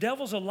 though, that the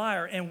devil's a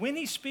liar, and when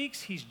he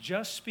speaks, he's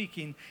just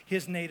speaking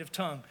his native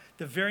tongue.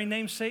 The very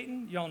name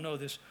Satan, y'all know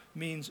this,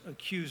 means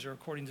accuser,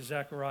 according to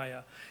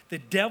Zechariah. The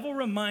devil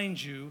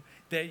reminds you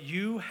that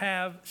you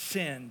have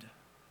sinned.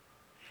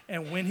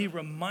 And when he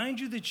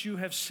reminds you that you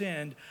have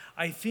sinned,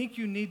 I think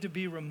you need to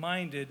be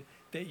reminded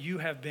that you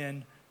have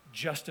been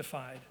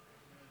justified.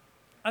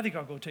 I think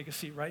I'll go take a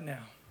seat right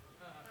now.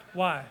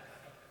 Why?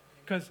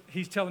 Because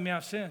he's telling me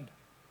I've sinned.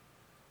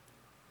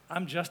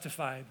 I'm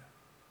justified.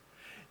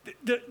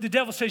 the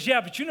devil says,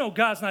 yeah, but you know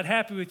God's not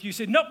happy with you. You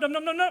say, nope, nope,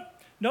 nope, nope, nope,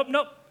 nope,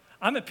 nope.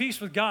 I'm at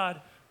peace with God.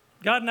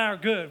 God and I are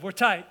good. We're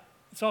tight.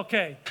 It's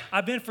okay.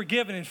 I've been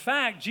forgiven. In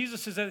fact,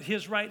 Jesus is at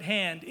his right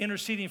hand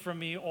interceding for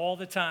me all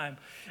the time.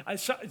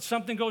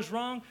 Something goes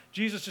wrong,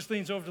 Jesus just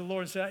leans over to the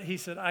Lord and he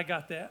said, I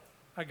got that.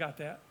 I got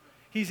that.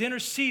 He's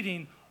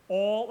interceding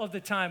all of the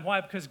time.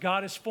 Why? Because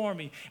God is for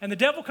me. And the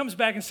devil comes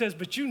back and says,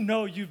 but you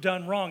know you've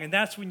done wrong. And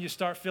that's when you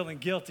start feeling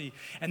guilty.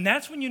 And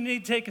that's when you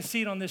need to take a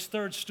seat on this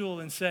third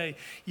stool and say,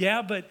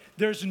 yeah, but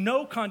there's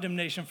no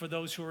condemnation for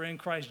those who are in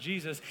Christ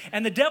Jesus.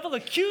 And the devil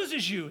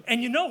accuses you.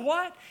 And you know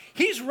what?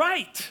 He's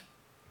right.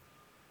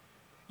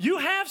 You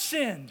have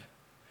sinned.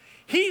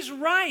 He's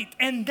right,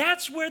 and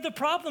that's where the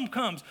problem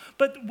comes.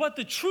 But what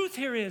the truth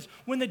here is,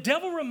 when the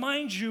devil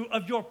reminds you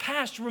of your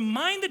past,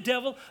 remind the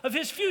devil of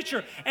his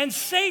future and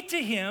say to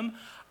him,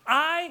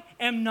 I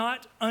am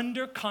not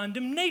under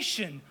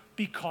condemnation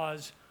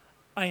because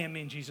I am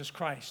in Jesus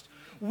Christ.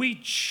 We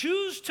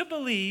choose to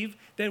believe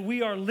that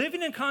we are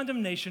living in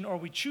condemnation, or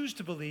we choose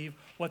to believe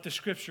what the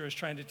Scripture is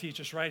trying to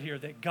teach us right here,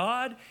 that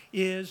God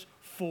is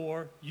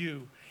for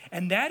you.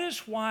 And that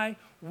is why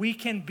we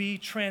can be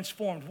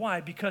transformed.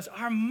 Why? Because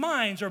our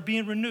minds are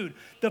being renewed.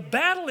 The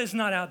battle is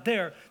not out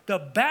there. The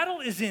battle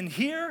is in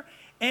here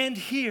and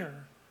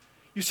here.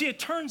 You see, it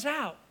turns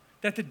out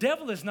that the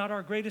devil is not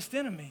our greatest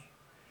enemy.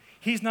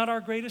 He's not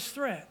our greatest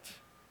threat.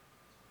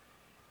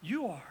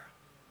 You are.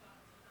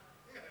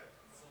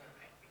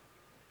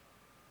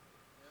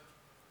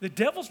 The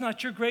devil's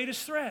not your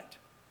greatest threat.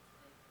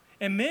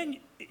 And men,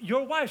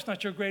 your wife's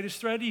not your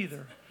greatest threat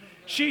either.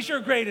 She's your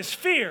greatest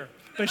fear.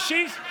 But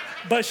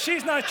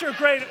she's not your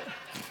great.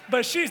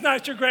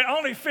 I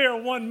only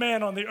fear one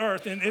man on the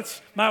earth, and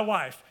it's my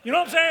wife. You know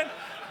what I'm saying?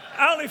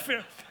 I only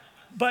fear.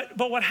 But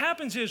what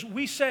happens is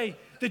we say,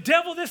 the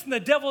devil this and the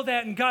devil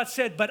that, and God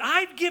said, but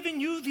I've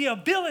given you the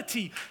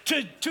ability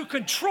to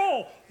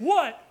control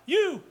what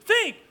you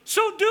think,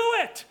 so do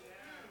it.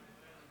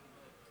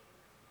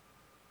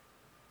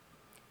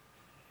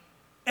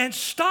 And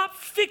stop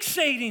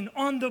fixating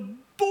on the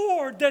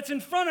board that's in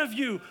front of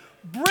you.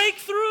 Break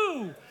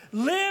through.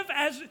 Live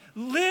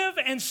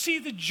and see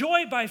the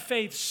joy by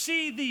faith.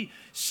 See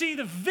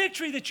the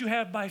victory that you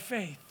have by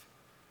faith.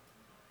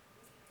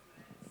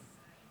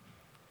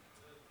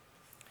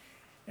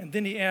 And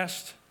then he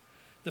asked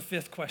the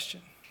fifth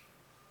question.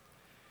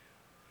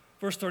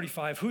 Verse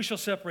 35, who shall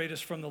separate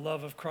us from the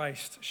love of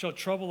Christ? Shall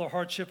trouble or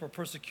hardship or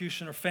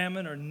persecution or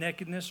famine or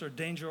nakedness or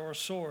danger or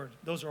sword?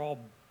 Those are all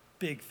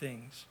big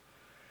things.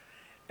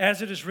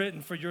 As it is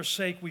written, for your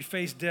sake we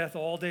face death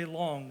all day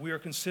long. We are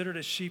considered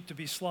as sheep to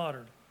be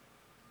slaughtered.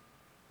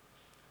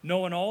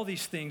 Knowing all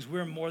these things,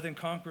 we're more than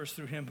conquerors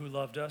through him who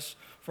loved us.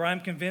 For I am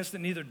convinced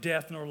that neither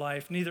death nor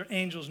life, neither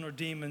angels nor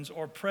demons,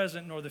 or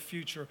present nor the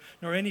future,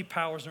 nor any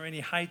powers, nor any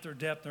height or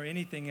depth, nor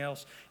anything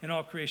else in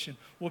all creation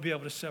will be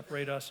able to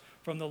separate us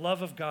from the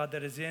love of God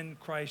that is in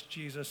Christ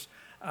Jesus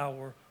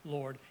our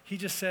Lord. He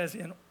just says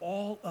in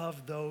all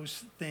of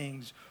those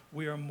things,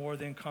 we are more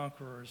than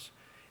conquerors.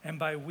 And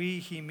by we,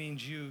 he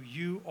means you.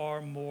 You are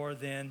more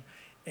than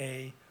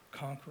a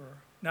conqueror.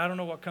 Now, I don't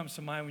know what comes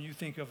to mind when you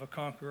think of a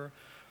conqueror,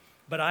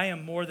 but I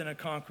am more than a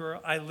conqueror.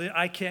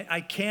 I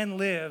can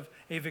live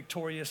a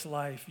victorious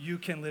life. You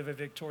can live a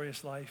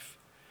victorious life.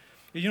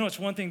 You know, it's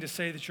one thing to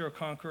say that you're a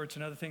conqueror. It's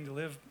another thing to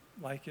live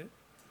like it.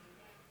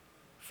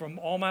 From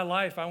all my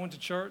life, I went to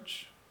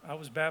church. I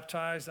was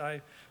baptized.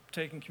 I've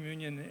taken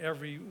communion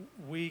every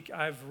week.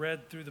 I've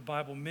read through the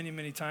Bible many,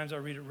 many times. I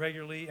read it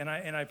regularly, and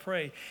I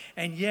pray.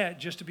 And yet,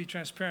 just to be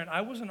transparent,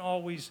 I wasn't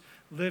always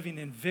living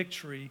in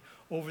victory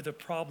over the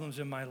problems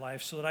in my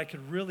life so that I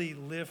could really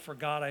live for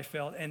God, I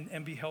felt,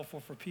 and be helpful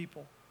for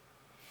people.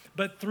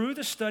 But through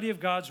the study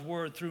of God's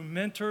word, through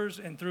mentors,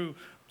 and through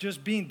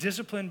just being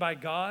disciplined by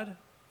God,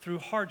 through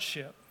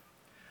hardship,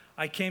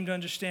 I came to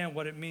understand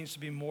what it means to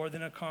be more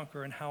than a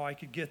conqueror and how I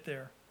could get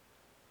there.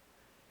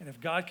 And if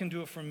God can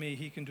do it for me,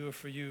 he can do it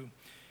for you.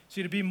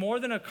 See, to be more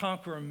than a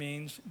conqueror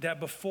means that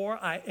before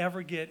I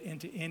ever get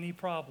into any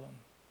problem,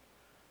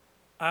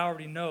 I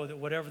already know that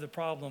whatever the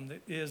problem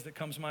that is that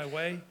comes my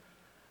way,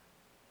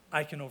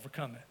 I can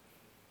overcome it.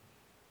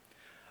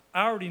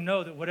 I already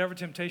know that whatever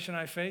temptation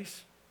I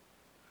face,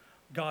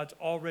 God's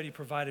already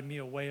provided me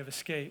a way of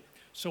escape.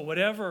 So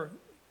whatever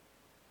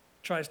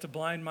tries to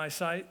blind my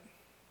sight,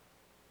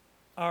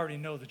 I already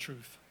know the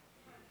truth.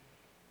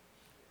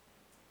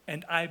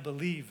 And I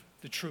believe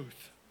the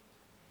truth.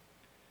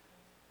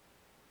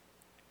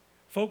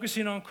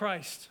 Focusing on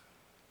Christ,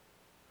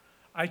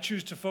 I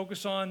choose to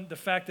focus on the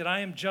fact that I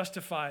am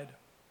justified,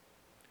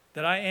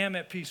 that I am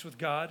at peace with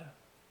God,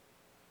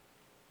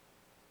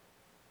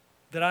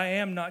 that I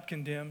am not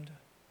condemned,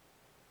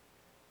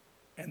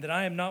 and that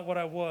I am not what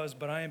I was,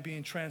 but I am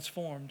being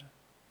transformed,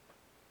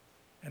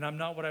 and I'm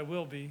not what I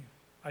will be.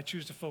 I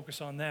choose to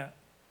focus on that.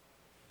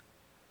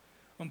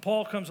 When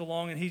Paul comes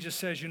along and he just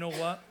says, you know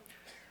what?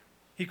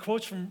 He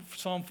quotes from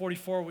Psalm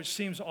 44, which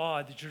seems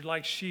odd, that you're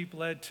like sheep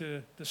led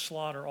to the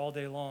slaughter all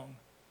day long.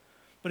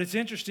 But it's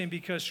interesting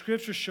because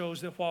Scripture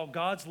shows that while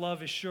God's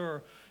love is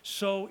sure,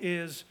 so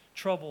is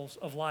troubles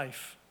of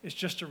life. It's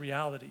just a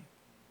reality.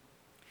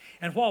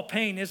 And while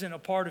pain isn't a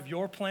part of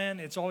your plan,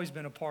 it's always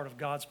been a part of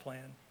God's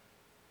plan.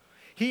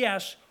 He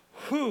asks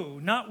who,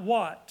 not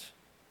what.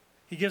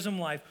 He gives them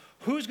life.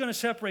 Who's going to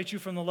separate you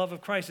from the love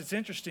of Christ? It's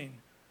interesting.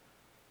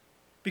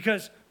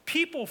 Because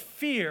people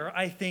fear,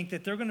 I think,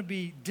 that they're going to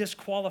be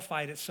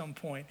disqualified at some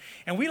point.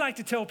 And we like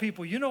to tell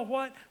people, you know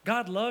what?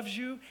 God loves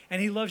you,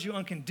 and he loves you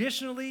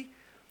unconditionally.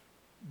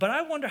 But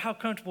I wonder how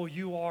comfortable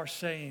you are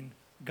saying,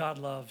 God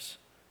loves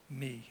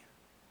me.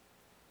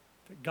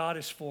 That God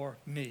is for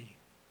me.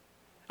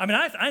 I mean,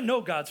 I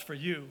know God's for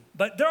you,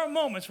 but there are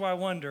moments where I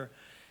wonder,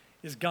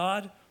 is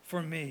God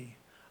for me?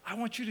 I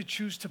want you to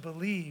choose to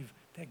believe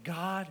that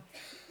God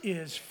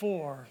is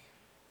for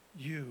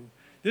you.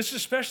 This is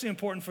especially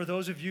important for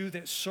those of you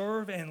that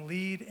serve and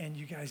lead and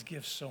you guys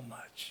give so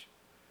much.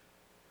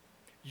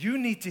 You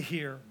need to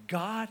hear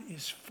God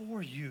is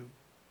for you.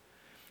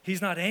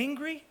 He's not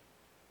angry.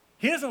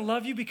 He doesn't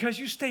love you because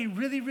you stay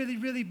really, really,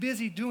 really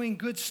busy doing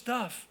good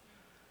stuff.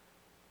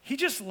 He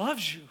just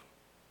loves you.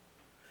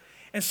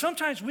 And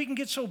sometimes we can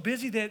get so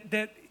busy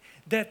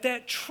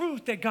that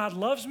truth that God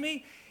loves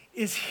me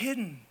is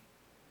hidden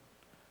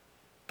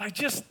by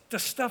just the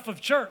stuff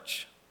of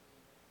church.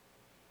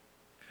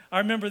 I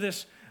remember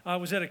this. I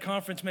was at a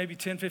conference maybe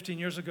 10, 15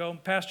 years ago.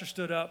 Pastor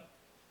stood up.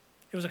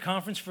 It was a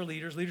conference for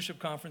leaders, leadership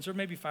conference. There were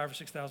maybe 5,000 or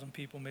 6,000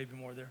 people, maybe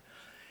more there.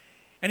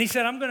 And he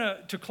said,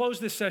 to close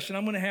this session,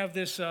 I'm going to have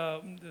this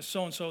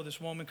so-and-so, this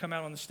woman, come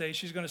out on the stage.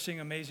 She's going to sing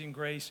Amazing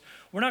Grace.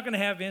 We're not going to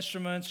have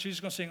instruments. She's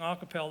going to sing a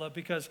cappella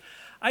because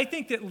I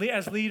think that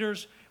as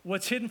leaders,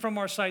 what's hidden from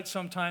our sight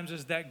sometimes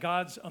is that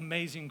God's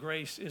amazing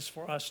grace is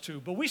for us too.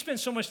 But we spend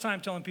so much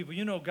time telling people,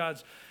 you know,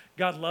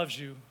 God loves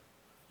you.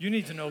 You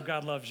need to know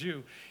God loves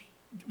you.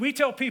 We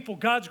tell people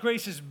God's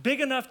grace is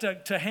big enough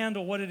to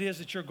handle what it is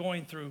that you're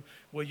going through.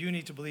 Well, you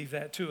need to believe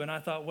that too. And I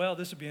thought, well,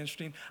 this would be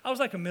interesting. I was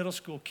like a middle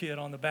school kid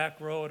on the back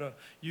row at a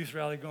youth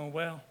rally going,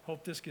 well,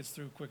 hope this gets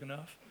through quick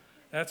enough.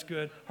 That's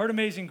good. Heard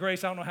Amazing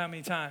Grace, I don't know how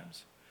many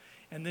times.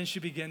 And then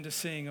she began to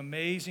sing,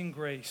 Amazing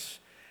Grace,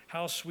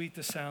 how sweet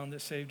the sound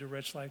that saved a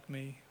wretch like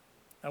me.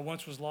 I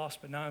once was lost,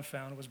 but now I'm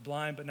found. I was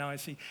blind, but now I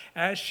see.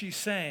 As she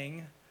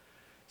sang,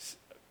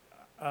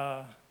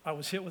 I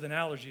was hit with an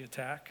allergy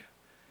attack.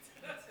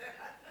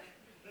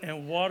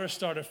 And water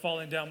started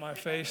falling down my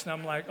face. And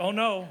I'm like, oh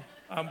no,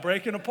 I'm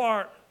breaking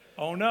apart.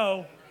 Oh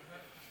no.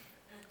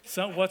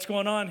 What's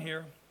going on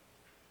here?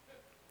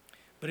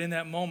 But in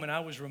that moment,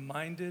 I was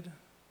reminded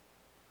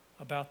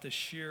about the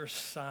sheer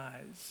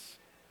size,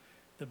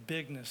 the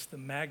bigness, the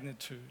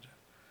magnitude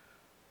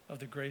of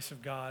the grace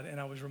of God.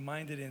 And I was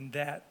reminded in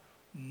that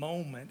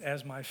moment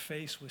as my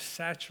face was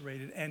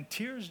saturated and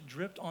tears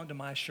dripped onto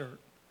my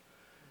shirt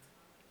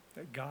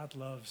that God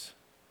loves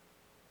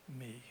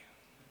me.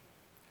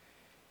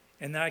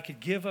 And that I could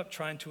give up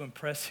trying to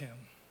impress him.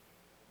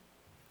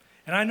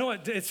 And I know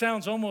it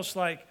sounds almost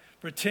like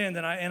pretend,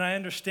 and I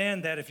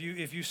understand that if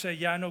you say,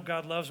 yeah, I know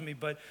God loves me,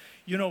 but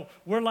you know,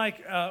 we're like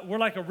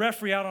a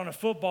referee out on a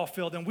football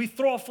field, and we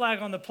throw a flag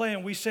on the play,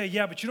 and we say,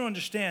 yeah, but you don't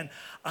understand,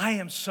 I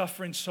am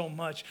suffering so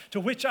much.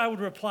 To which I would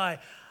reply,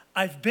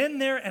 I've been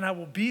there and I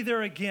will be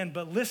there again,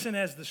 but listen,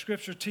 as the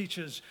scripture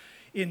teaches,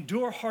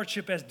 endure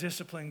hardship as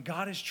discipline.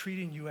 God is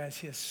treating you as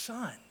his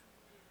son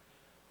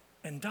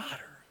and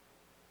daughter.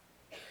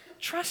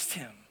 Trust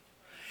him.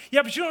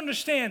 Yeah, but you don't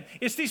understand.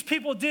 It's these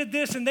people did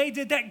this and they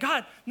did that.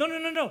 God,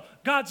 no.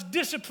 God's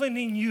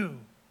disciplining you.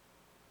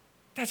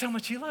 That's how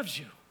much he loves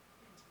you.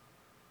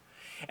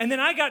 And then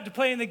I got to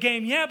play in the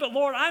game. Yeah, but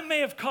Lord, I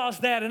may have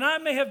caused that and I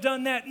may have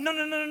done that.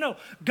 No.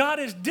 God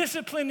is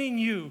disciplining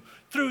you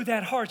through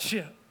that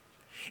hardship.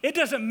 It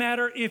doesn't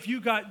matter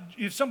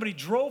if somebody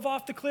drove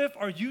off the cliff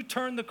or you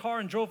turned the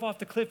car and drove off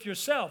the cliff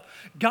yourself.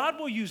 God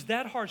will use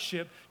that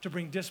hardship to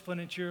bring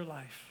discipline into your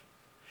life.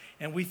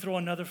 And we throw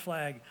another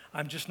flag.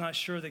 I'm just not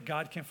sure that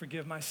God can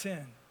forgive my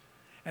sin.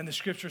 And the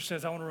scripture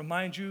says, I want to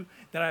remind you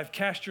that I have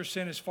cast your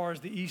sin as far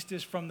as the east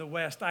is from the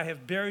west. I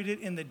have buried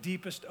it in the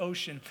deepest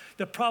ocean.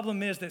 The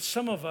problem is that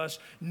some of us,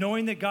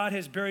 knowing that God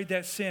has buried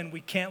that sin, we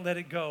can't let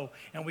it go,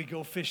 and we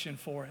go fishing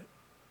for it.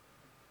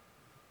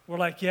 We're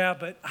like, yeah,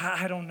 but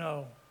I don't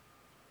know.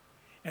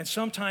 And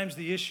sometimes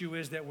the issue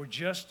is that we're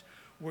just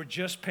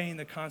paying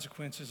the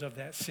consequences of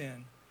that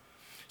sin.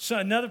 So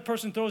another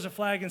person throws a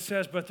flag and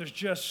says, but there's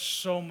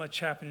just so much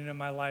happening in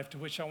my life, to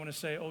which I want to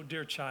say, oh,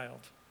 dear child,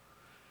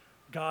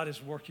 God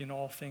is working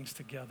all things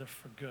together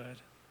for good.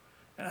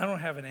 And I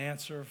don't have an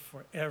answer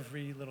for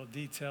every little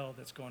detail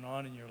that's going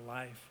on in your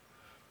life,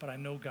 but I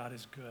know God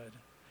is good.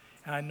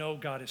 And I know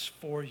God is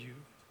for you.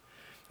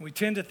 We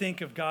tend to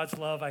think of God's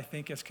love, I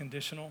think, as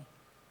conditional,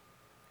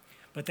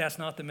 but that's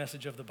not the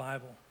message of the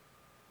Bible.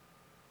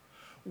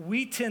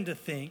 We tend to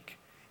think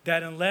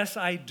that unless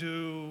I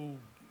do,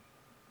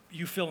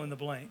 you fill in the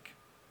blank,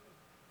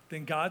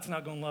 then God's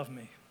not going to love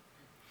me.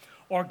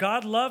 Or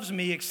God loves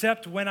me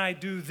except when I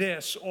do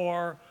this,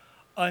 or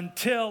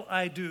until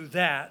I do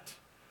that.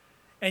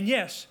 And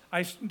yes,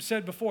 I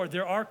said before,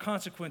 there are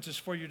consequences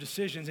for your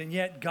decisions, and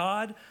yet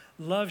God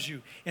loves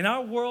you. In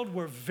our world,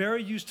 we're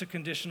very used to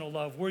conditional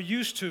love. We're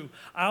used to,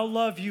 I'll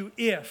love you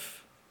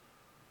if.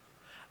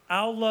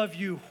 I'll love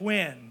you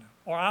when,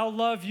 or I'll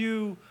love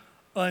you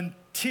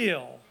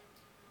until.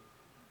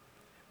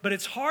 But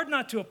it's hard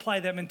not to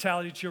apply that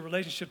mentality to your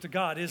relationship to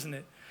God, isn't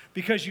it?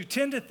 Because you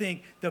tend to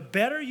think the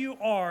better you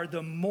are,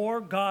 the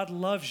more God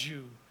loves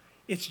you.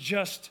 It's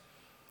just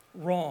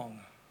wrong.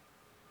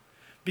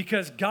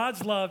 Because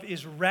God's love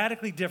is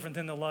radically different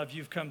than the love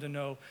you've come to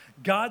know.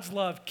 God's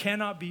love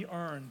cannot be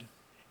earned,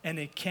 and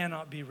it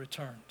cannot be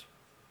returned.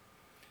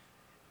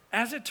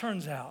 As it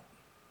turns out,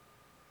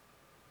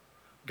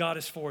 God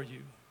is for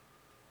you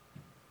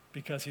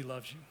because he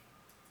loves you.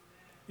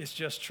 It's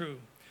just true.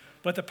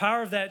 But the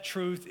power of that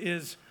truth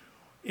is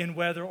in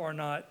whether or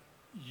not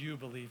you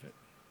believe it.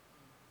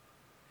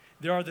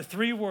 There are the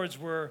three words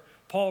where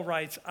Paul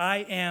writes,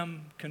 I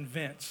am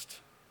convinced.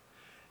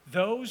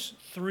 Those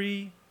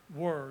three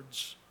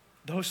words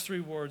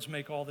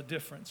make all the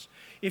difference.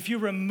 If you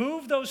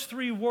remove those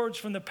three words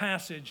from the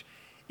passage,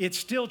 it's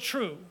still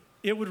true.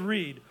 It would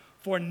read,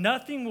 for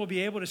nothing will be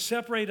able to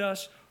separate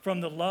us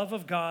from the love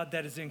of God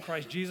that is in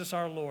Christ Jesus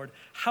our Lord.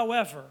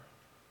 However,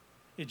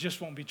 it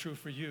just won't be true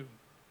for you.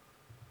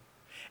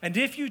 And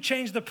if you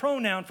change the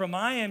pronoun from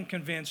I am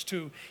convinced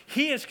to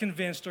he is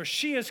convinced or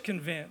she is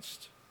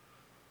convinced,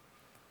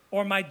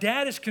 or my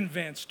dad is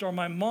convinced, or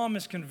my mom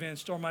is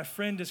convinced, or my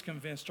friend is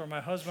convinced, or my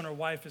husband or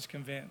wife is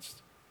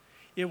convinced,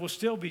 it will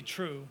still be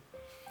true.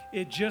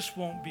 It just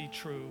won't be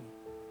true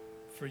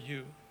for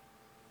you.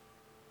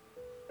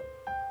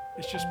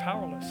 It's just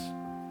powerless.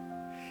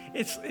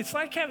 It's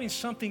like having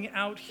something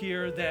out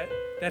here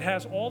that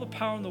has all the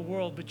power in the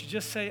world, but you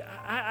just say,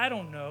 I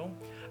don't know.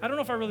 I don't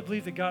know if I really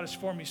believe that God is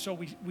for me. So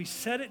we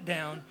set it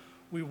down,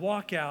 we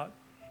walk out,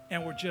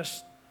 and we're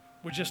just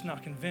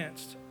not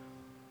convinced.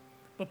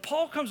 But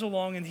Paul comes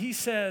along and he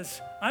says,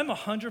 I'm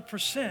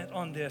 100%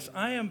 on this.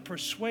 I am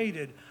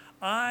persuaded.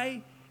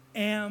 I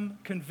am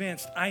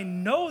convinced. I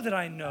know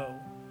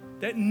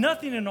that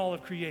nothing in all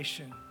of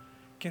creation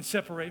can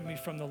separate me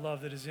from the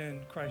love that is in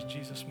Christ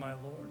Jesus my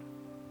Lord.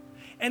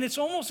 And it's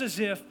almost as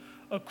if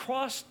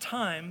across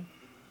time,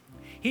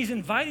 he's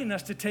inviting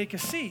us to take a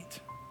seat.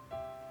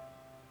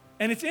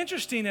 And it's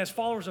interesting as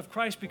followers of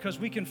Christ because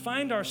we can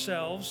find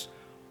ourselves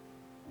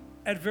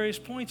at various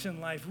points in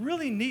life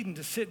really needing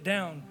to sit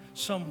down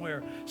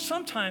somewhere.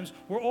 Sometimes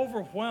we're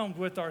overwhelmed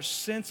with our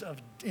sense of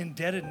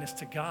indebtedness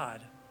to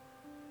God.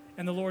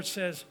 And the Lord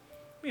says,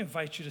 let me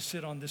invite you to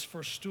sit on this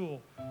first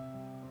stool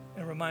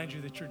and remind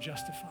you that you're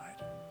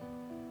justified.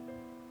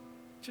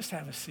 Just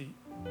have a seat.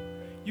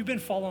 You've been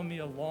following me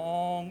a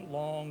long,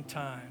 long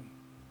time.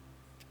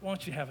 Why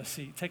don't you have a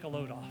seat? Take a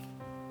load off.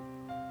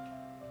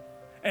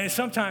 And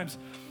sometimes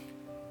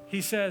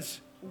he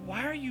says,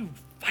 why are you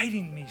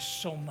fighting me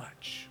so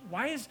much?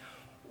 Why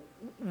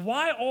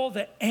all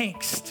the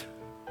angst?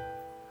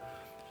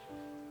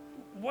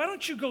 Why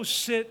don't you go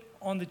sit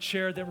on the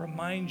chair that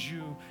reminds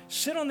you,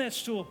 sit on that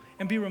stool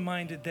and be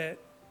reminded that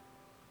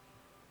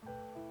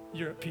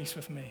you're at peace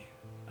with me?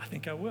 I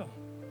think I will.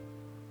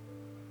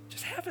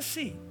 Just have a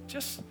seat.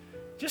 Just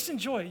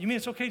enjoy it. You mean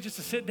it's okay just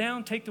to sit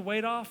down, take the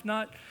weight off,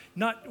 not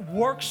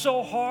work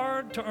so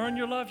hard to earn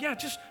your love? Yeah,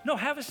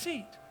 have a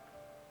seat.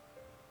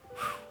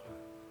 Whew.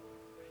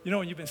 You know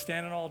when you've been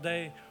standing all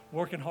day,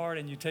 working hard,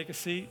 and you take a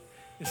seat?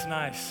 It's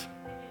nice.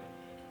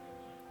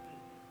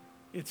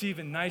 It's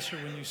even nicer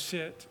when you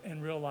sit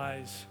and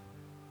realize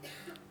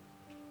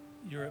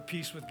you're at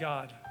peace with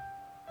God.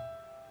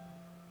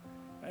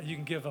 You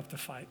can give up the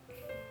fight.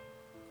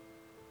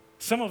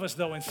 Some of us,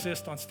 though,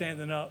 insist on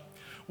standing up.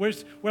 We're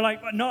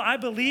like, no, I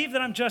believe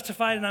that I'm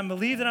justified and I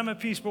believe that I'm at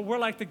peace, but we're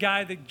like the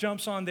guy that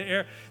jumps on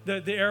the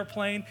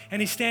airplane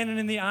and he's standing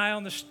in the aisle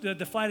and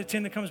the flight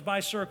attendant comes by,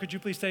 sir, could you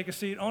please take a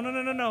seat? Oh,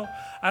 no.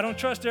 I don't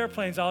trust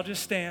airplanes. I'll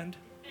just stand.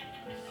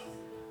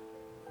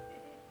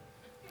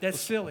 That's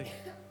silly.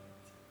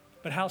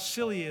 But how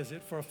silly is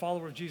it for a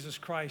follower of Jesus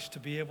Christ to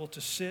be able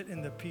to sit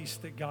in the peace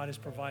that God has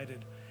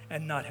provided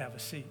and not have a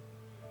seat?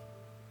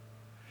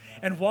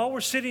 And while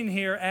we're sitting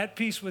here at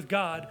peace with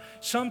God,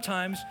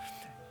 sometimes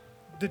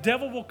the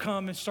devil will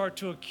come and start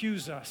to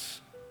accuse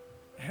us.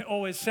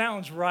 Oh, it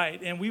sounds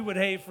right, and we would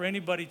hate for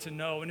anybody to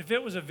know. And if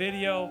it was a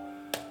video,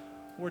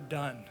 we're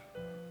done.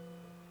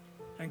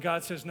 And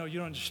God says, no, you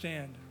don't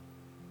understand.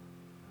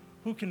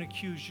 Who can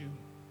accuse you?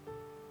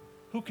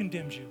 Who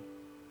condemns you?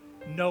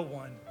 No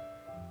one.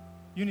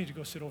 You need to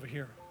go sit over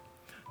here.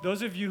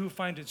 Those of you who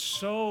find it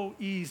so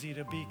easy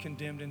to be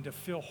condemned and to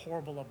feel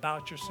horrible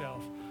about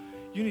yourself,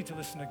 you need to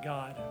listen to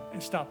God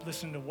and stop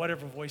listening to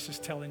whatever voice is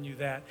telling you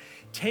that.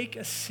 Take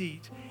a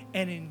seat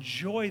and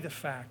enjoy the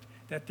fact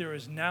that there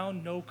is now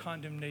no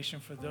condemnation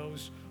for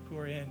those who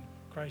are in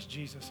Christ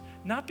Jesus.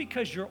 Not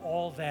because you're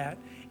all that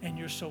and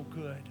you're so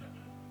good,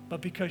 but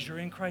because you're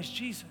in Christ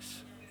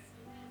Jesus.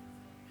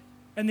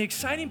 And the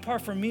exciting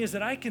part for me is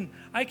that I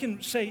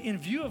can say, in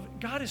view of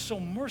God is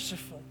so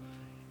merciful.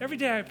 Every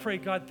day I pray,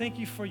 God, thank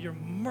you for your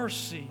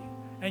mercy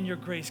and your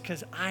grace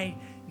because I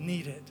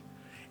need it.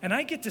 And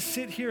I get to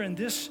sit here in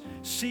this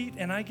seat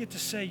and I get to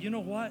say, you know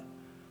what?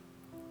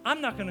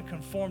 I'm not going to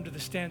conform to the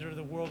standard of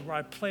the world where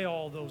I play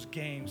all those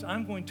games.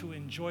 I'm going to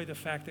enjoy the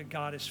fact that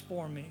God is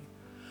for me.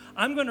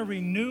 I'm going to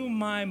renew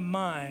my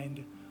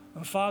mind.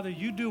 And Father,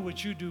 you do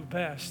what you do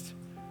best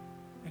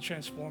and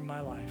transform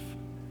my life.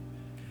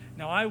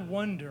 Now, I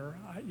wonder,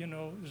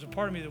 there's a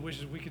part of me that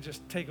wishes we could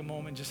just take a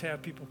moment and just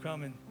have people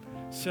come and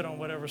sit on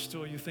whatever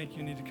stool you think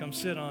you need to come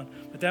sit on.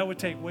 But that would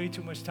take way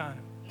too much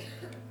time.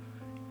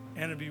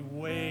 And it'd be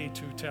way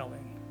too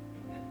telling.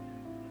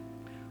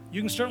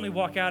 You can certainly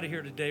walk out of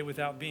here today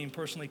without being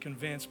personally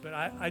convinced, but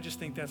I just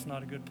think that's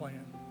not a good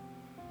plan.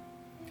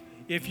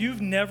 If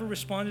you've never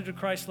responded to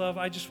Christ's love,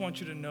 I just want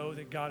you to know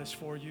that God is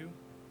for you.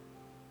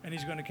 And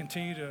he's going to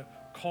continue to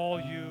call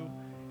you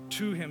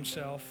to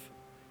himself.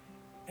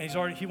 And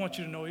he wants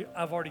you to know,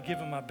 I've already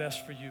given my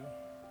best for you.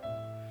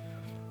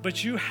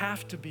 But you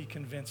have to be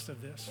convinced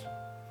of this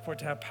for it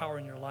to have power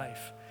in your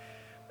life.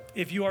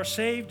 If you are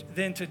saved,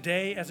 then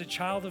today, as a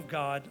child of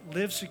God,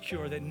 live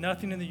secure that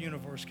nothing in the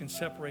universe can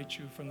separate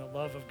you from the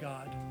love of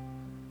God.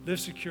 Live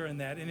secure in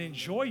that and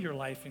enjoy your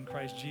life in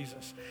Christ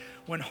Jesus.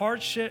 When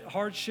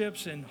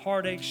hardships and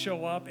heartaches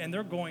show up, and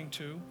they're going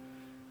to,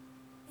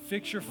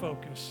 fix your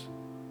focus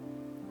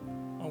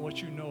on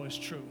what you know is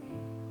true.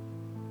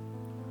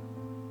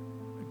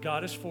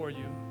 God is for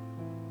you,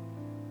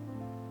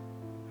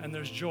 and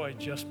there's joy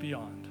just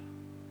beyond.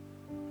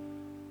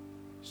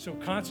 So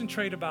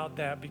concentrate about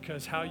that,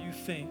 because how you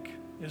think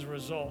as a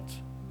result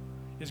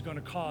is going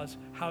to cause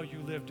how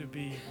you live to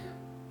be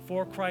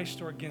for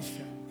Christ or against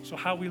him. So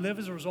how we live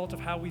is a result of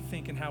how we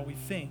think, and how we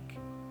think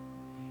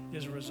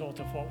is a result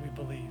of what we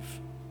believe.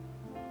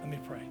 Let me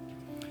pray.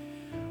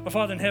 Our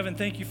Father in heaven,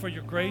 thank you for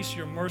your grace,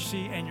 your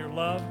mercy, and your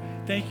love.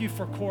 Thank you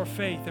for core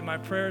faith. And my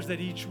prayer is that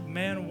each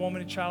man,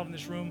 woman, and child in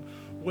this room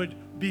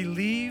would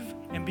believe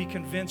and be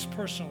convinced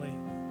personally,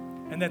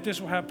 and that this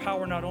will have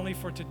power not only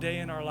for today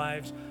in our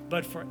lives,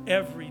 but for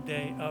every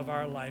day of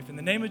our life. In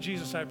the name of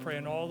Jesus, I pray,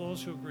 and all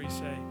those who agree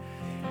say,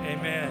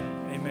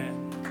 amen,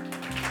 amen.